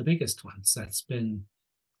think, one of the biggest ones that's been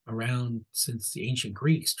around since the ancient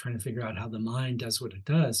Greeks, trying to figure out how the mind does what it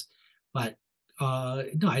does. But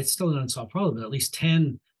no, it's still an unsolved problem. But at least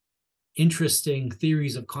 10 interesting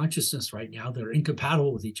theories of consciousness right now that are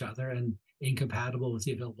incompatible with each other and incompatible with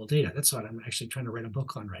the available data. That's what I'm actually trying to write a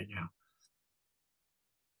book on right now.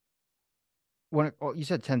 When you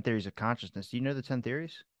said 10 theories of consciousness, do you know the 10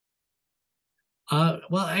 theories?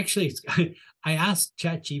 Well, actually, I asked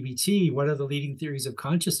ChatGPT what are the leading theories of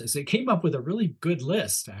consciousness. It came up with a really good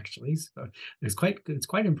list, actually. So it's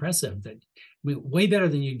quite impressive. That, I mean, way better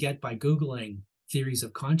than you get by Googling theories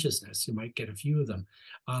of consciousness. You might get a few of them.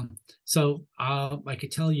 I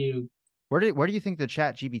could tell you Where do you think the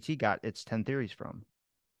Chat GBT got its 10 theories from?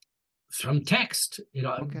 from text.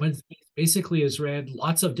 Okay. What it basically has read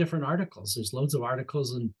lots of different articles. There's loads of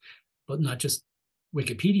articles, but not just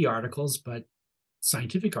Wikipedia articles, but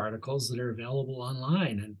scientific articles that are available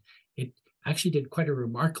online. And it actually did quite a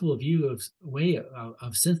remarkable way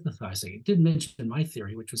of synthesizing. It did mention my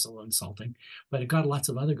theory, which was a little insulting, but it got lots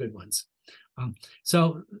of other good ones.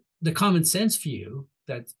 So the common sense view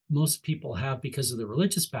that most people have because of the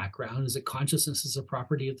religious background is that consciousness is a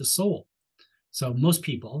property of the soul. So most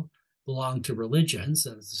people belong to religions,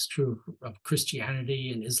 and this is true of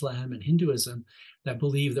Christianity and Islam and Hinduism, that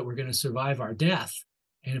believe that we're going to survive our death.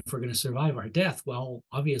 And if we're going to survive our death, well,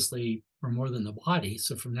 obviously we're more than the body.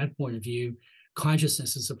 So from that point of view,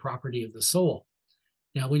 consciousness is a property of the soul.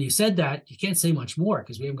 Now, when you said that, you can't say much more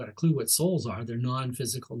because we haven't got a clue what souls are. They're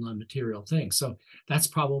non-physical, non-material things. So that's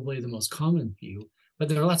probably the most common view. But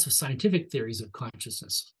there are lots of scientific theories of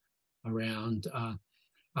consciousness around.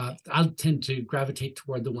 I tend to gravitate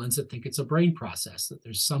toward the ones that think it's a brain process, that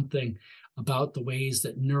there's something about the ways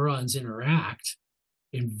that neurons interact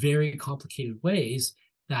in very complicated ways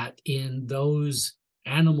that in those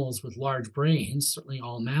animals with large brains, certainly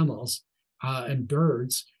all mammals and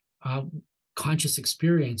birds, conscious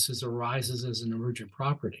experiences arises as an emergent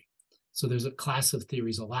property. So there's a class of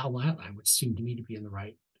theories allow that, which seem to me to be in the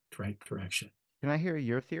right direction. Can I hear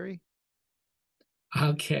your theory?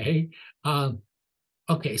 Okay.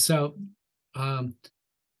 Okay, so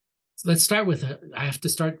let's start with, I have to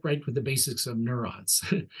start right with the basics of neurons.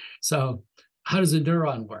 So how does a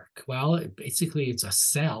neuron work? Well, basically it's a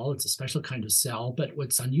cell, it's a special kind of cell, but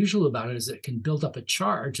what's unusual about it is it can build up a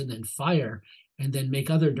charge and then fire and then make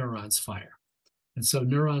other neurons fire. And so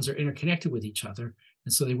neurons are interconnected with each other,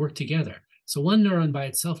 and so they work together. So one neuron by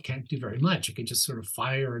itself can't do very much. It can just sort of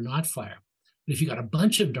fire or not fire. But if you got a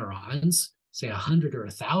bunch of neurons, say 100 or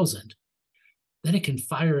 1,000, then it can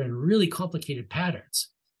fire in really complicated patterns.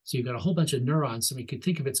 So you've got a whole bunch of neurons. So we could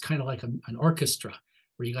think of it's kind of like an orchestra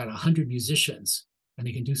where you got 100 musicians and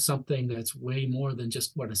they can do something that's way more than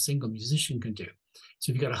just what a single musician can do. So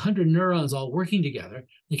if you've got 100 neurons all working together,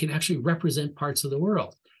 they can actually represent parts of the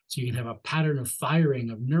world. So you can have a pattern of firing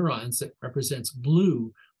of neurons that represents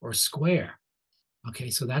blue or square. Okay,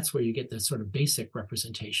 so that's where you get the sort of basic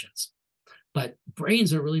representations. But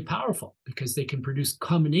brains are really powerful because they can produce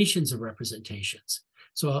combinations of representations.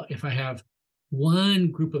 So if I have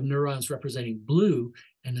one group of neurons representing blue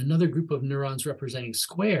and another group of neurons representing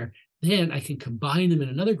square, then I can combine them in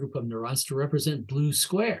another group of neurons to represent blue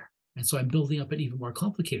square. And so I'm building up an even more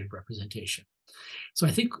complicated representation. So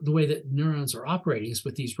I think the way that neurons are operating is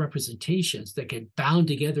with these representations that get bound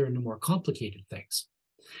together into more complicated things.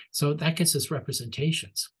 So that gets us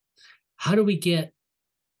representations. How do we get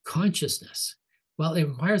consciousness? Well, it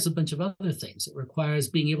requires a bunch of other things. It requires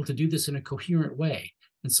being able to do this in a coherent way.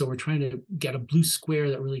 And so we're trying to get a blue square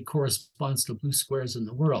that really corresponds to blue squares in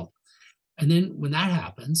the world. And then when that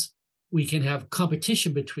happens, we can have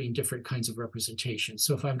competition between different kinds of representations.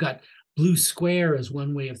 So if I've got blue square as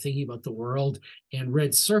one way of thinking about the world and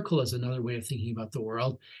red circle as another way of thinking about the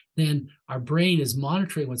world, then our brain is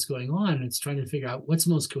monitoring what's going on and it's trying to figure out what's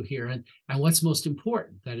most coherent and what's most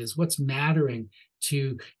important. That is, what's mattering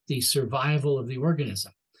to the survival of the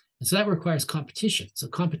organism. And so that requires competition. So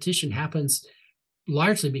competition happens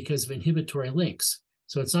largely because of inhibitory links.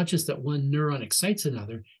 So it's not just that one neuron excites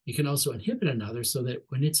another, it can also inhibit another so that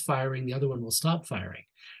when it's firing, the other one will stop firing.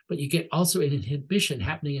 But you get also an inhibition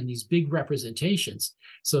happening in these big representations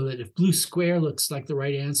so that if blue square looks like the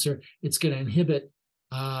right answer, it's going to inhibit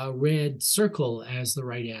red circle as the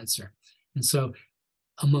right answer. And so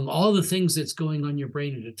among all the things that's going on in your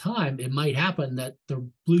brain at a time, it might happen that the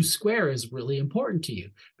blue square is really important to you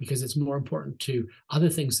because it's more important to other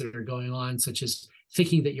things that are going on, such as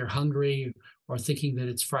thinking that you're hungry or thinking that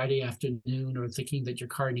it's Friday afternoon or thinking that your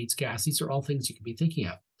car needs gas. These are all things you could be thinking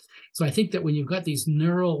of. So I think that when you've got these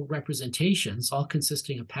neural representations, all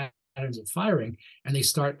consisting of patterns of firing, and they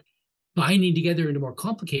start binding together into more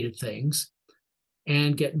complicated things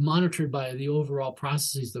and get monitored by the overall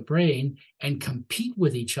processes of the brain and compete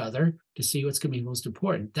with each other to see what's going to be most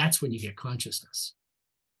important, that's when you get consciousness.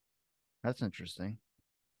 That's interesting.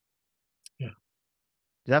 Yeah.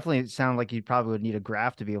 Definitely sound like you probably would need a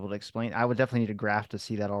graph to be able to explain. I would definitely need a graph to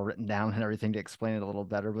see that all written down and everything to explain it a little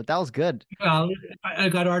better, but that was good. Well, I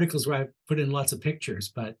got articles where I put in lots of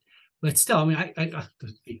pictures, but But still, I mean, to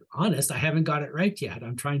be honest, I haven't got it right yet.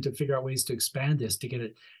 I'm trying to figure out ways to expand this to get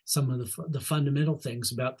at some of the fundamental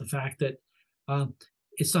things about the fact that um,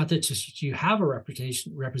 it's not that just you have a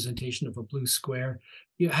representation of a blue square,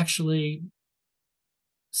 you actually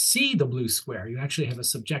see the blue square. You actually have a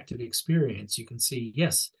subjective experience. You can see,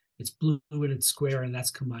 yes, it's blue and it's square, and that's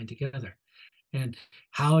combined together. And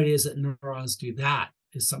how it is that neurons do that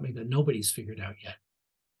is something that nobody's figured out yet.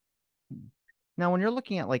 Now, when you're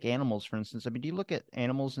looking at like animals, for instance, I mean, do you look at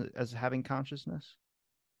animals as having consciousness?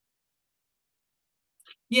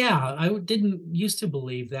 Yeah, I didn't used to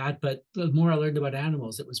believe that, but the more I learned about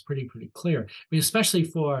animals, it was pretty clear. I mean, especially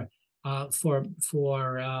for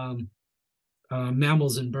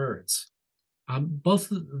mammals and birds.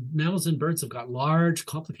 Both mammals and birds have got large,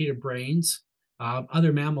 complicated brains.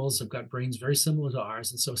 Other mammals have got brains very similar to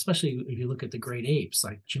ours, and so especially if you look at the great apes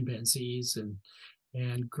like chimpanzees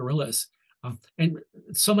and gorillas, and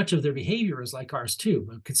so much of their behavior is like ours too.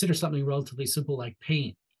 Consider something relatively simple like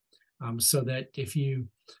pain. So that if you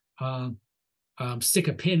um, stick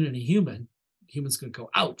a pin in a human's going to go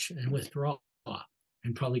ouch and withdraw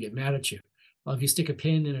and probably get mad at you. Well, if you stick a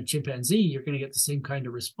pin in a chimpanzee, you're going to get the same kind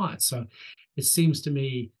of response. So it seems to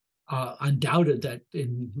me undoubted that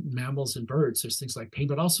in mammals and birds, there's things like pain,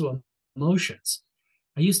 but also emotions.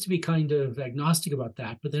 I used to be kind of agnostic about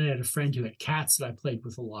that, but then I had a friend who had cats that I played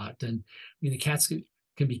with a lot. And I mean, the cats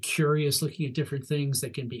can be curious looking at different things. They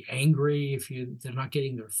can be angry if they're not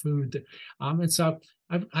getting their food. And so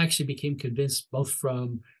I actually became convinced both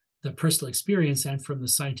from the personal experience and from the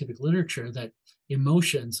scientific literature that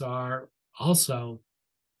emotions are also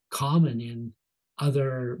common in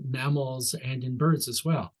other mammals and in birds as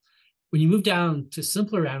well. When you move down to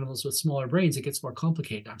simpler animals with smaller brains, it gets more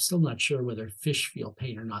complicated. I'm still not sure whether fish feel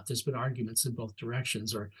pain or not. There's been arguments in both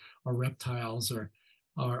directions, or reptiles or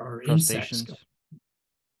insects. Crustaceans.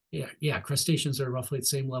 Yeah, crustaceans are roughly the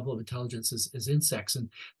same level of intelligence as insects, and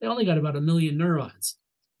they only got about 1 million neurons.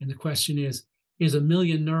 And the question is 1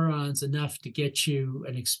 million neurons enough to get you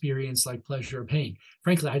an experience like pleasure or pain?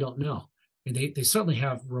 Frankly, I don't know. And they certainly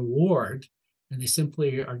have reward, and they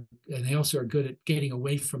simply are, and they also are good at getting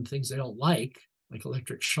away from things they don't like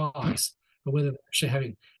electric shocks. But whether they're actually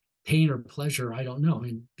having pain or pleasure, I don't know. I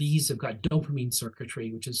mean, bees have got dopamine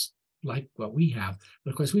circuitry, which is like what we have.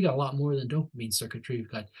 But of course, we got a lot more than dopamine circuitry. We've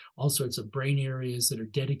got all sorts of brain areas that are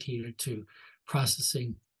dedicated to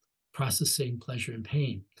processing pleasure and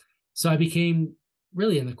pain. So I became,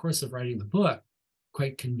 really in the course of writing the book,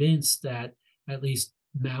 quite convinced that at least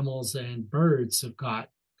mammals and birds have got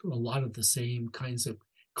a lot of the same kinds of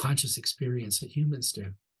conscious experience that humans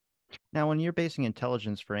do. Now, when you're basing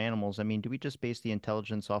intelligence for animals, I mean, do we just base the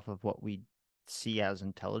intelligence off of what we see as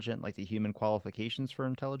intelligent, like the human qualifications for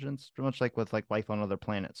intelligence? Pretty much like with like life on other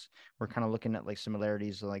planets. We're kind of looking at like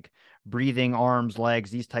similarities like breathing, arms,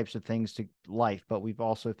 legs, these types of things to life, but we've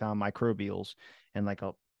also found microbials and like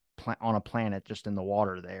on a planet just in the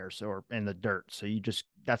water there, so, or in the dirt. So you just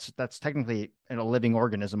that's technically a living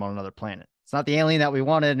organism on another planet. It's not the alien that we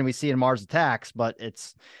wanted and we see in Mars Attacks, but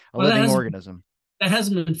it's a Well, living organism. that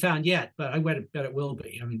hasn't been found yet, but I bet it will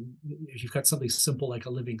be. I mean, if you've got something simple like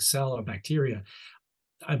a living cell or bacteria,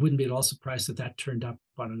 I wouldn't be at all surprised that that turned up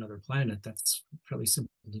on another planet. That's fairly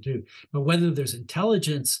simple to do. But whether there's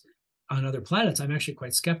intelligence on other planets, I'm actually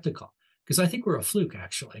quite skeptical, because I think we're a fluke,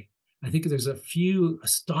 actually. I think there's a few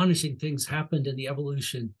astonishing things happened in the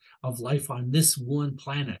evolution of life on this one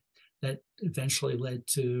planet that eventually led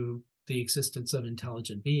to the existence of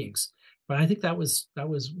intelligent beings. But I think that was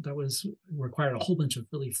required a whole bunch of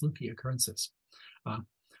really fluky occurrences.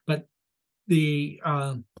 But the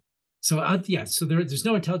so there's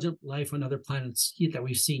no intelligent life on other planets that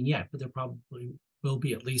we've seen yet, but there probably will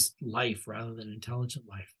be at least life rather than intelligent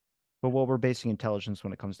life. But what we're basing intelligence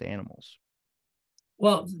when it comes to animals.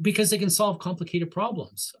 Well, because they can solve complicated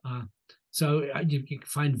problems. So you can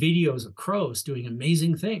find videos of crows doing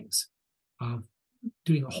amazing things,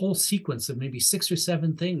 doing a whole sequence of maybe 6 or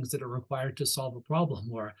 7 things that are required to solve a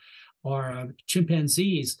problem, or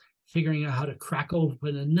chimpanzees figuring out how to crack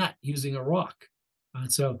open a nut using a rock.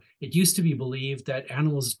 So it used to be believed that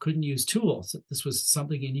animals couldn't use tools, that this was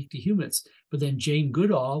something unique to humans. But then Jane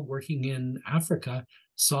Goodall, working in Africa,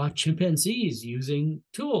 saw chimpanzees using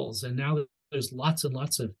tools. And now there's lots and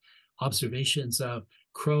lots of observations of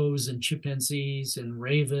crows and chimpanzees and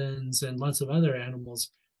ravens and lots of other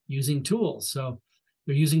animals using tools. So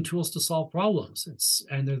they're using tools to solve problems.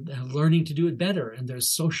 And they're learning to do it better, and they're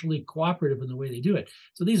socially cooperative in the way they do it.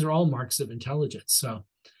 So these are all marks of intelligence. So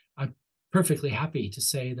I'm perfectly happy to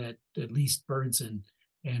say that at least birds and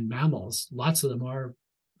mammals, lots of them are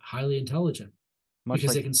highly intelligent, Much because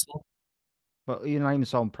like they can solve. Well, you're not even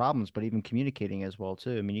solving problems, but even communicating as well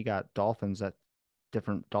too. I mean, you got dolphins that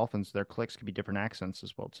different dolphins, their clicks could be different accents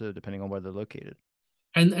as well too, depending on where they're located.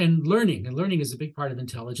 And learning is a big part of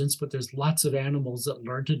intelligence, but there's lots of animals that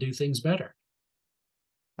learn to do things better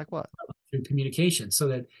Like what? through communication. So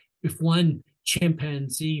that if one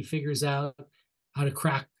chimpanzee figures out how to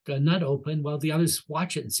crack a nut open, well, the others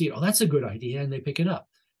watch it and see, oh, that's a good idea, and they pick it up.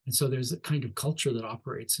 And so there's a kind of culture that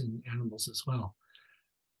operates in animals as well.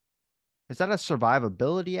 Is that a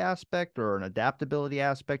survivability aspect or an adaptability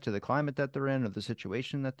aspect to the climate that they're in or the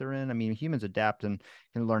situation that they're in? I mean, humans adapt and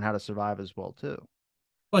can learn how to survive as well too.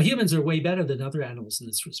 Well, humans are way better than other animals in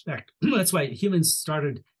this respect. That's why humans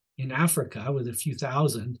started in Africa with a few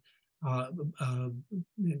thousand, uh, uh,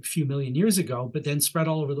 a few million years ago, but then spread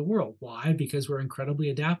all over the world. Why? Because we're incredibly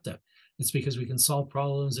adaptive. It's because we can solve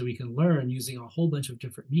problems and we can learn using a whole bunch of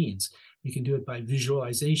different means. We can do it by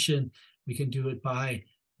visualization. We can do it by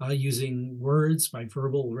using words, by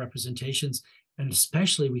verbal representations, and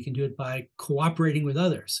especially we can do it by cooperating with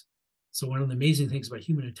others. So one of the amazing things about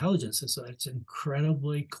human intelligence is that it's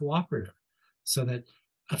incredibly cooperative. So that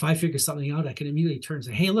if I figure something out, I can immediately turn and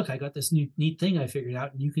say, hey, look, I got this new neat thing I figured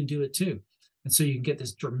out, and you can do it too. And so you can get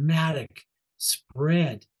this dramatic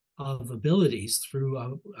spread of abilities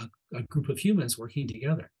through a group of humans working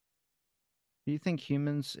together. Do you think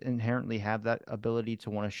humans inherently have that ability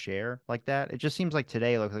to want to share like that? It just seems like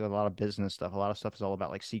today, like a lot of business stuff, a lot of stuff is all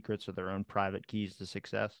about like secrets or their own private keys to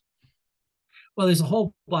success. Well, there's a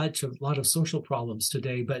whole bunch of a lot of social problems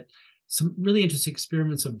today, but some really interesting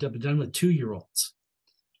experiments have been done with 2-year-olds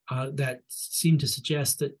that seem to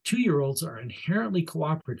suggest that 2-year-olds are inherently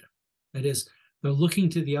cooperative. That is, they're looking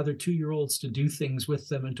to the other 2-year-olds to do things with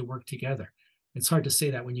them and to work together. It's hard to say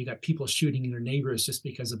that when you got people shooting their neighbors just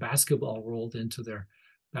because a basketball rolled into their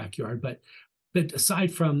backyard. But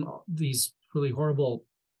aside from these really horrible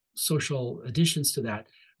social additions to that,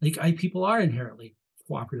 I think people are inherently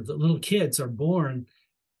cooperative. That little kids are born,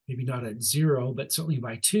 maybe not at 0, but certainly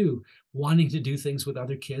by 2, wanting to do things with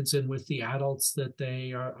other kids and with the adults that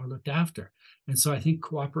they are looked after. And so I think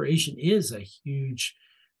cooperation is a huge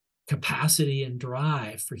capacity and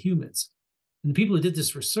drive for humans. And the people who did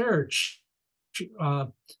this research uh,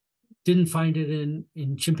 didn't find it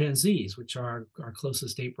in chimpanzees, which are our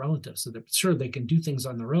closest ape relatives. So they're sure they can do things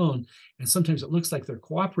on their own. And sometimes it looks like they're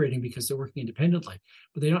cooperating because they're working independently,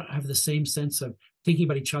 but they don't have the same sense of thinking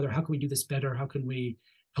about each other. How can we do this better? How can we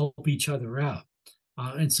help each other out?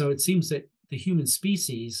 And so it seems that the human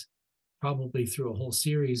species, probably through a whole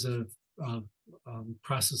series of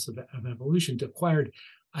process of evolution, acquired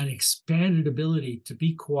an expanded ability to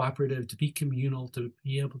be cooperative, to be communal, to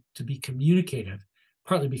be able to be communicative,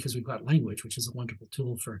 partly because we've got language, which is a wonderful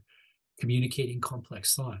tool for communicating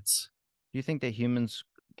complex thoughts. Do you think that humans,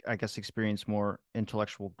 I guess, experience more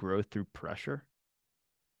intellectual growth through pressure?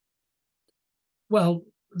 Well,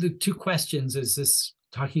 the two questions is this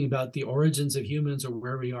talking about the origins of humans or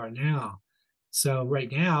where we are now? So right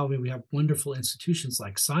now, I mean, we have wonderful institutions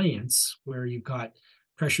like science where you've got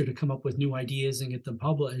pressure to come up with new ideas and get them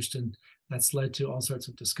published, and that's led to all sorts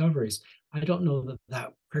of discoveries. I don't know that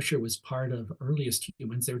that pressure was part of earliest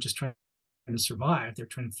humans. They were just trying to survive. They're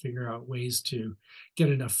trying to figure out ways to get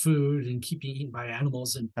enough food and keep being eaten by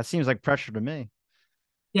animals. And That seems like pressure to me.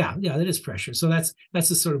 yeah, that is pressure. So that's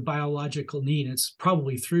a sort of biological need. It's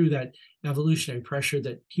probably through that evolutionary pressure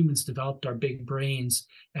that humans developed our big brains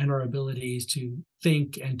and our abilities to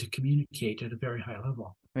think and to communicate at a very high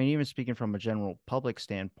level. I mean, even speaking from a general public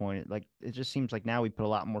standpoint, like it just seems like now we put a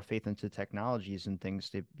lot more faith into technologies and things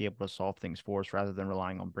to be able to solve things for us rather than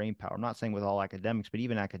relying on brain power. I'm not saying with all academics, but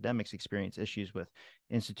even academics experience issues with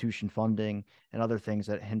institution funding and other things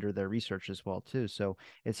that hinder their research as well too. So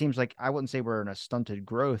it seems like I wouldn't say we're in a stunted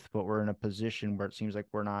growth, but we're in a position where it seems like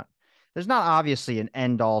we're not. There's not obviously an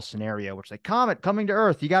end all scenario, which like comet coming to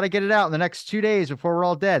Earth, you got to get it out in the next 2 days before we're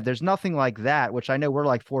all dead. There's nothing like that, which I know we're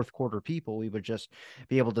like fourth quarter people. We would just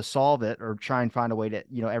be able to solve it or try and find a way to,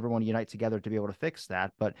 everyone unite together to be able to fix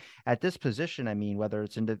that. But at this position, I mean, whether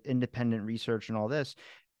it's independent research and all this,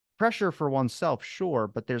 pressure for oneself, sure,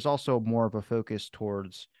 but there's also more of a focus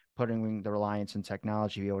towards putting the reliance in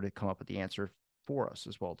technology to be able to come up with the answer for us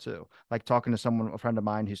as well too. Like talking to someone, a friend of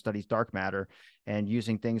mine who studies dark matter and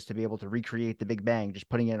using things to be able to recreate the Big Bang, just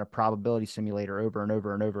putting it in a probability simulator over and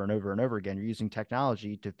over and over and over and over again. You're using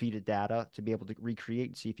technology to feed it data to be able to recreate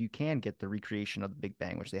and see if you can get the recreation of the Big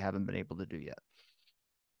Bang, which they haven't been able to do yet.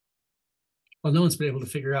 Well, no one's been able to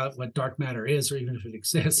figure out what dark matter is, or even if it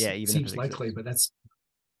exists. Yeah, It even if seems it likely, exists. but that's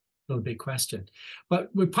still a big question. But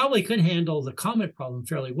we probably could handle the comet problem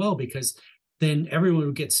fairly well, because then everyone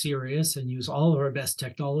would get serious and use all of our best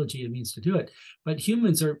technology and means to do it. But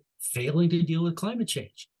humans are failing to deal with climate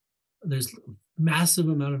change. There's massive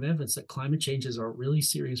amount of evidence that climate change is a really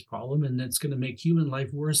serious problem, and it's going to make human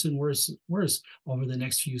life worse and worse and worse over the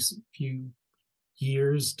next few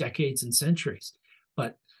years, decades, and centuries.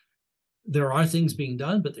 But there are things being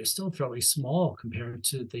done, but they're still fairly small compared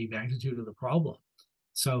to the magnitude of the problem.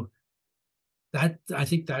 So that, I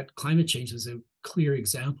think that climate change is a clear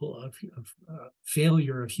example of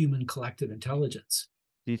failure of human collective intelligence.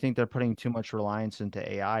 Do you think they're putting too much reliance into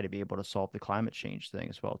AI to be able to solve the climate change thing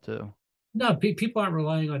as well too? No, people aren't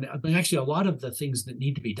relying on it. I mean, actually, a lot of the things that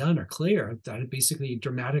need to be done are clear. That basically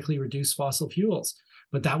dramatically reduce fossil fuels,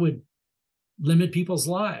 but that would limit people's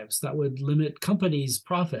lives. That would limit companies'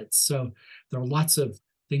 profits. So there are lots of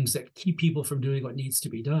things that keep people from doing what needs to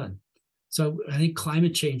be done. So I think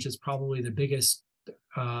climate change is probably the biggest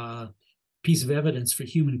piece of evidence for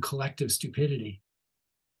human collective stupidity.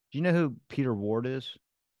 Do you know who Peter Ward is?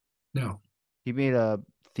 No. He made a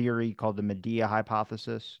theory called the Medea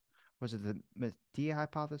hypothesis. Was it the Medea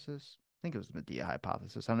hypothesis? I think it was the Medea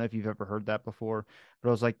hypothesis. I don't know if you've ever heard that before, but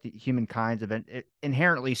it was like the humankind's event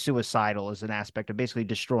inherently suicidal is an aspect of basically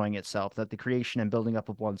destroying itself, that the creation and building up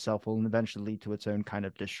of oneself will eventually lead to its own kind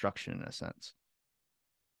of destruction in a sense.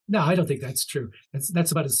 No, I don't think that's true.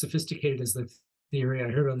 That's about as sophisticated as the theory I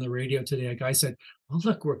heard on the radio today. A guy said, "Oh,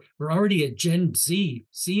 look, we're already at Gen Z.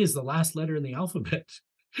 Z is the last letter in the alphabet."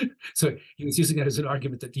 So he was using that as an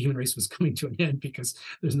argument that the human race was coming to an end because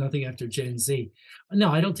there's nothing after Gen Z. No,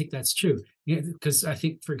 I don't think that's true. Because I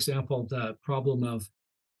think, for example, the problem of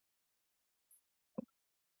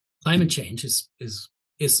climate change is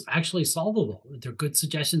actually solvable. There are good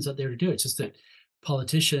suggestions out there to do it. It's just that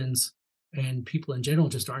politicians and people in general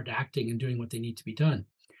just aren't acting and doing what they need to be done.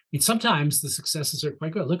 I mean, sometimes the successes are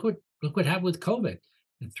quite good. Look what happened with COVID.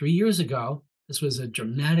 And 3 years ago, this was a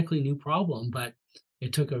dramatically new problem, but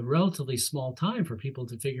it took a relatively small time for people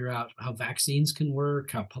to figure out how vaccines can work,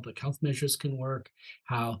 how public health measures can work,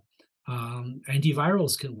 how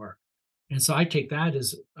antivirals can work. And so I take that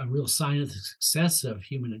as a real sign of the success of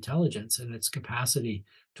human intelligence and its capacity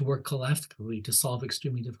to work collectively to solve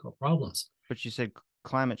extremely difficult problems. But you said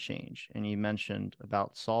climate change, and you mentioned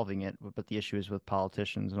about solving it, but the issue is with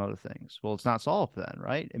politicians and other things. Well, it's not solved then,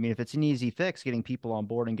 right? I mean, if it's an easy fix, getting people on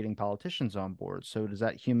board and getting politicians on board. So does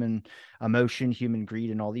that human emotion, human greed,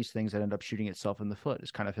 and all these things that end up shooting itself in the foot is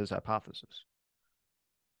kind of his hypothesis.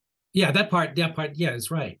 Yeah, that part, yeah, is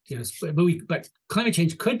right. Yes, but climate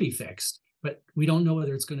change could be fixed, but we don't know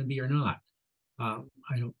whether it's going to be or not. I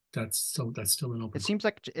don't. That's still an open. It seems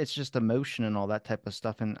like it's just emotion and all that type of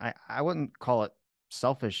stuff, and I wouldn't call it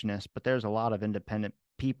selfishness, but there's a lot of independent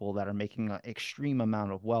people that are making an extreme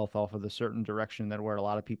amount of wealth off of the certain direction that where a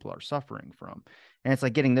lot of people are suffering from. And it's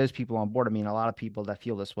like getting those people on board. I mean, a lot of people that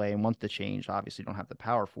feel this way and want to change obviously don't have the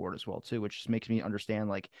power for it as well too, which just makes me understand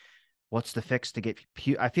like what's the fix to get.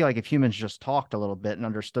 I feel like if humans just talked a little bit and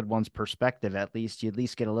understood one's perspective, at least you at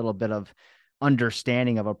least get a little bit of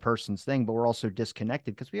understanding of a person's thing. But we're also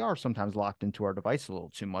disconnected because we are sometimes locked into our device a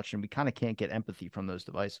little too much, and we kind of can't get empathy from those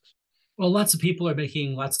devices. Well, lots of people are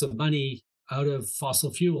making lots of money out of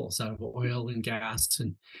fossil fuels, out of oil and gas,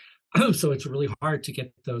 and so it's really hard to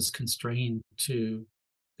get those constrained to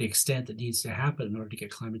the extent that needs to happen in order to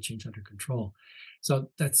get climate change under control.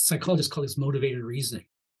 So that's psychologists call this motivated reasoning.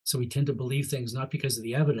 So we tend to believe things not because of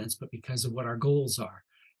the evidence, but because of what our goals are.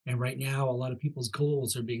 And right now, a lot of people's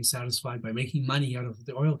goals are being satisfied by making money out of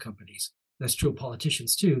the oil companies. That's true of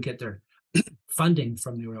politicians too, get their funding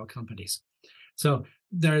from the oil companies. So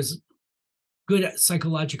there's good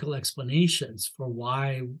psychological explanations for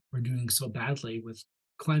why we're doing so badly with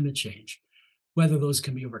climate change. Whether those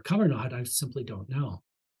can be overcome or not, I simply don't know.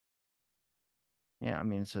 Yeah, I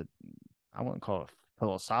mean, I wouldn't call it a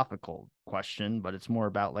philosophical question, but it's more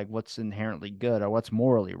about like what's inherently good or what's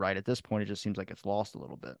morally right. At this point, it just seems like it's lost a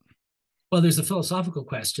little bit. Well, there's a philosophical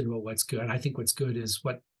question about what's good. I think what's good is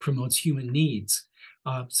what promotes human needs.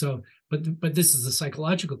 But this is a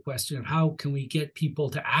psychological question of how can we get people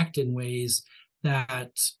to act in ways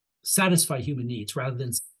that satisfy human needs rather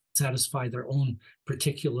than satisfy their own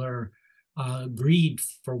particular greed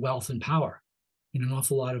for wealth and power. And an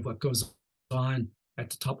awful lot of what goes on at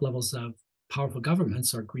the top levels of powerful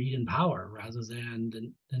governments are greed and power rather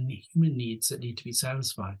than the human needs that need to be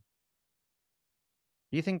satisfied.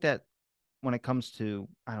 Do you think that when it comes to,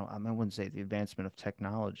 I wouldn't say the advancement of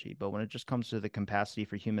technology, but when it just comes to the capacity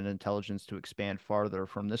for human intelligence to expand farther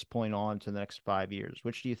from this point on to the next 5 years,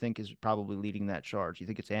 which do you think is probably leading that charge? Do you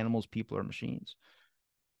think it's animals, people, or machines?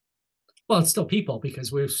 Well, it's still people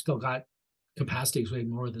because we've still got capacity is way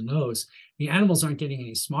more than those. The animals aren't getting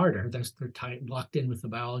any smarter. They're tied, locked in with the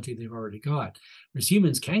biology they've already got. Whereas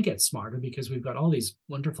humans can get smarter because we've got all these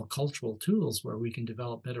wonderful cultural tools where we can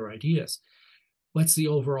develop better ideas. What's the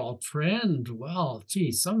overall trend? Well,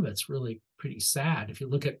 geez, some of it's really pretty sad. If you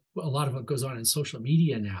look at a lot of what goes on in social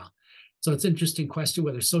media now. So it's an interesting question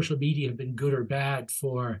whether social media have been good or bad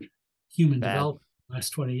for human Bad. development in the last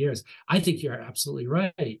 20 years. I think you're absolutely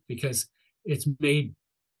right, because it's made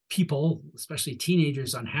people, especially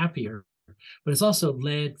teenagers, unhappier, but it's also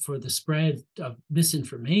led for the spread of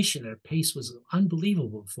misinformation at a pace was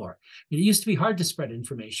unbelievable before. I mean, it used to be hard to spread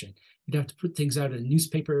information. You'd have to put things out in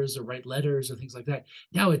newspapers or write letters or things like that.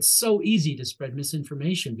 Now it's so easy to spread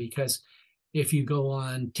misinformation because if you go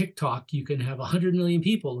on TikTok, you can have 100 million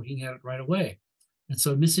people looking at it right away. And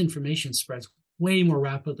so misinformation spreads way more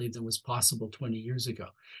rapidly than was possible 20 years ago.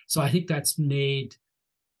 So I think that's made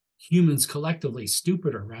humans collectively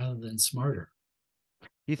stupider rather than smarter.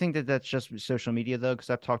 Do you think that that's just social media, though? Because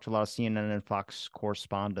I've talked to a lot of CNN and Fox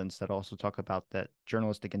correspondents that also talk about that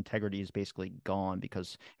journalistic integrity is basically gone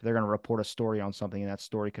because if they're going to report a story on something and that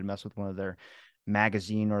story could mess with one of their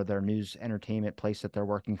magazine or their news entertainment place that they're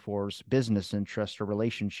working for's business interests or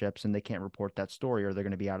relationships, and they can't report that story or they're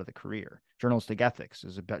going to be out of the career. Journalistic ethics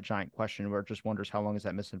is a giant question where it just wonders how long has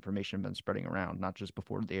that misinformation been spreading around, not just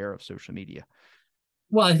before the era of social media.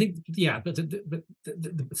 Well, I think, yeah, but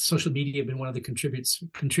the social media have been one of the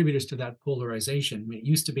contributors to that polarization. I mean, it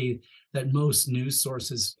used to be that most news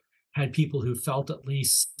sources had people who felt at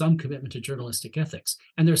least some commitment to journalistic ethics,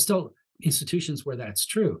 and there's still institutions where that's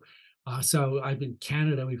true. So I've in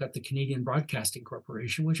Canada, we've got the Canadian Broadcasting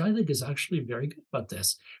Corporation, which I think is actually very good about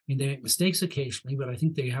this. I mean, they make mistakes occasionally, but I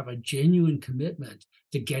think they have a genuine commitment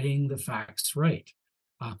to getting the facts right.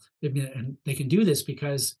 And they can do this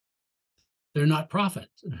because they're not profit,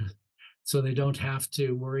 so they don't have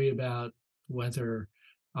to worry about whether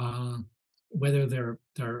uh, whether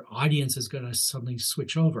their audience is going to suddenly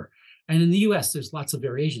switch over. And in the U.S., there's lots of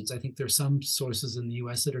variations. I think there's some sources in the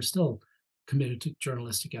U.S. that are still committed to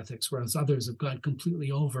journalistic ethics, whereas others have gone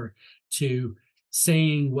completely over to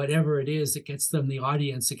saying whatever it is that gets them the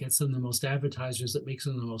audience, that gets them the most advertisers, that makes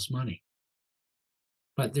them the most money.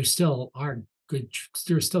 But there still are good,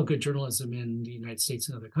 there's still good journalism in the United States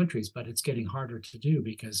and other countries, but it's getting harder to do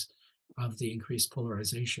because of the increased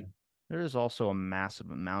polarization. There is also a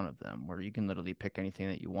massive amount of them where you can literally pick anything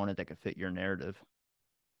that you wanted that could fit your narrative.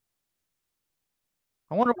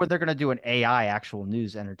 I wonder what they're going to do an AI actual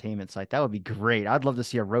news entertainment site. That would be great. I'd love to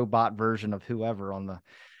see a robot version of whoever on the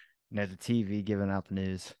TV giving out the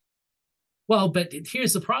news. Well, but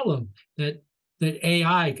here's the problem that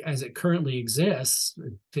AI, as it currently exists,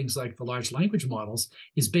 things like the large language models,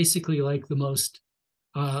 is basically like the most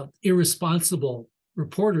irresponsible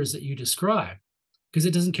reporters that you describe, because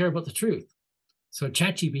it doesn't care about the truth. So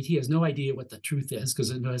ChatGPT has no idea what the truth is because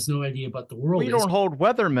it has no idea about the world. We don't hold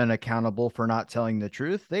weathermen accountable for not telling the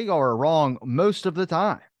truth. They are wrong most of the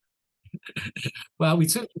time. Well, we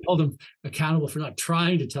certainly hold them accountable for not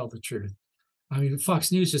trying to tell the truth. I mean,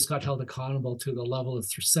 Fox News just got held accountable to the level of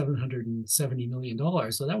 $770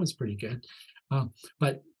 million. So that was pretty good.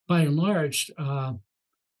 But by and large,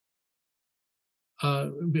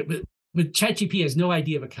 but ChatGPT has no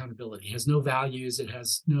idea of accountability, has no values, it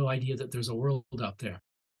has no idea that there's a world out there.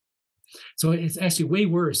 So it's actually way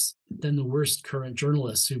worse than the worst current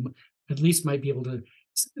journalists who at least might be able to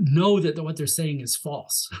know that what they're saying is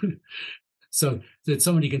false. So that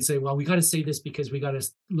somebody can say, well, we got to say this because we got to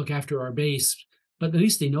look after our base, but at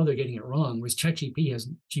least they know they're getting it wrong, whereas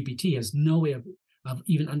GPT has no way of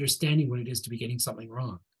even understanding what it is to be getting something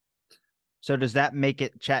wrong. So does that make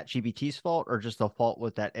it ChatGPT's fault or just the fault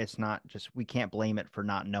with that it's not just, we can't blame it for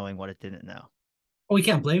not knowing what it didn't know? Well, we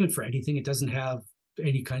can't blame it for anything. It doesn't have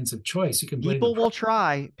any kinds of choice. You can blame People will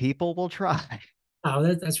try. People will try. Oh,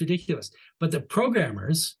 that's ridiculous. But the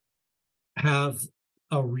programmers have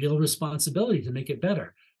a real responsibility to make it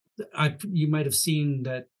better. You might have seen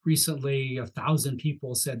that recently 1,000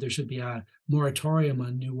 people said there should be a moratorium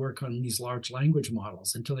on new work on these large language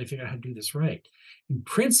models until they figure out how to do this right. In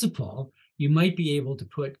principle, you might be able to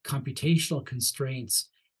put computational constraints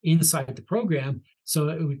inside the program so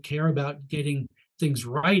it would care about getting things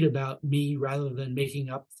right about me rather than making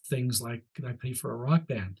up things like, can I pay for a rock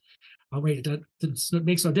band? Right, it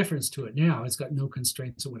makes no difference to it now. It's got no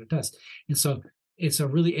constraints on what it does. And so it's a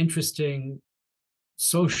really interesting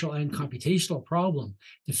social and computational problem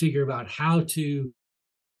to figure out how to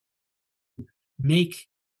make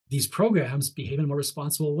these programs behave in a more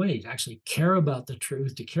responsible way, to actually care about the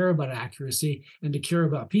truth, to care about accuracy, and to care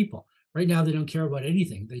about people. Right now, they don't care about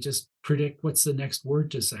anything. They just predict what's the next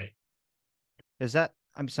word to say. Is that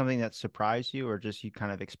I'm something that surprised you, or just you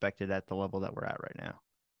kind of expected at the level that we're at right now?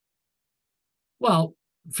 Well,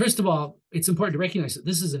 first of all, it's important to recognize that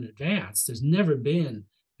this is an advance. There's never been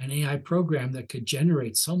an AI program that could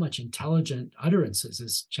generate so much intelligent utterances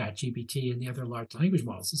as ChatGPT and the other large language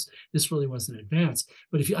models. This really was an advance.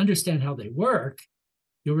 But if you understand how they work,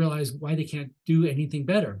 you'll realize why they can't do anything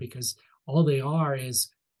better, because all they are is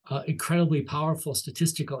incredibly powerful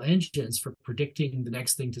statistical engines for predicting the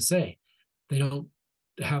next thing to say. They don't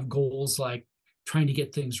have goals like trying to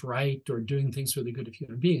get things right or doing things for the good of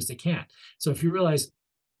human beings. They can't. So if you realize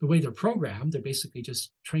the way they're programmed, they're basically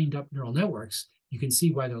just trained up neural networks. You can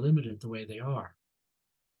see why they're limited the way they are.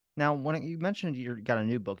 Now, when you mentioned you got a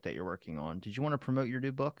new book that you're working on, did you want to promote your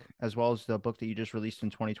new book as well as the book that you just released in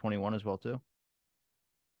 2021 as well too?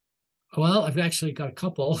 Well, I've actually got a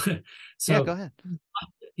couple. Yeah, go So ahead.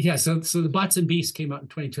 yeah, so the Bots and Beasts came out in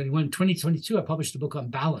 2021. 2022, I published a book on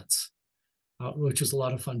balance, which was a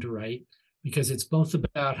lot of fun to write because it's both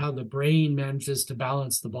about how the brain manages to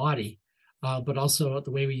balance the body, but also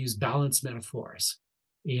the way we use balance metaphors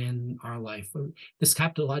in our life. This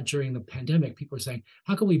happened a lot during the pandemic. People are saying,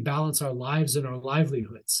 how can we balance our lives and our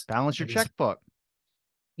livelihoods? Balance your checkbook.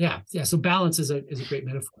 Yeah. So balance is a great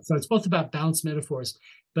metaphor. So it's both about balance metaphors,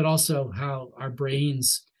 but also how our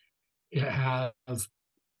brains have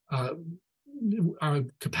uh, our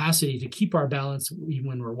capacity to keep our balance even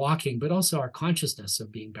when we're walking, but also our consciousness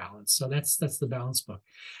of being balanced. So that's the balance book.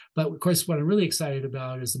 But of course, what I'm really excited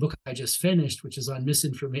about is the book I just finished, which is on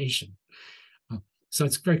misinformation. So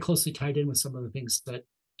it's very closely tied in with some of the things that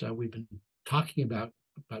we've been talking about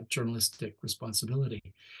journalistic responsibility.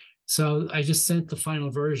 So I just sent the final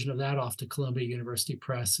version of that off to Columbia University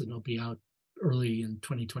Press, and it'll be out early in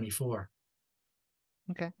 2024.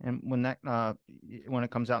 Okay. And when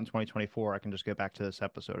it comes out in 2024, I can just go back to this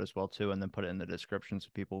episode as well too, and then put it in the description so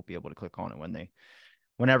people will be able to click on it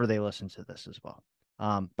whenever they listen to this as well. But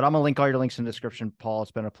I'm gonna link all your links in the description, Paul.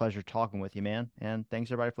 It's been a pleasure talking with you, man. And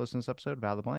thanks everybody for listening to this episode of Out of the Blank.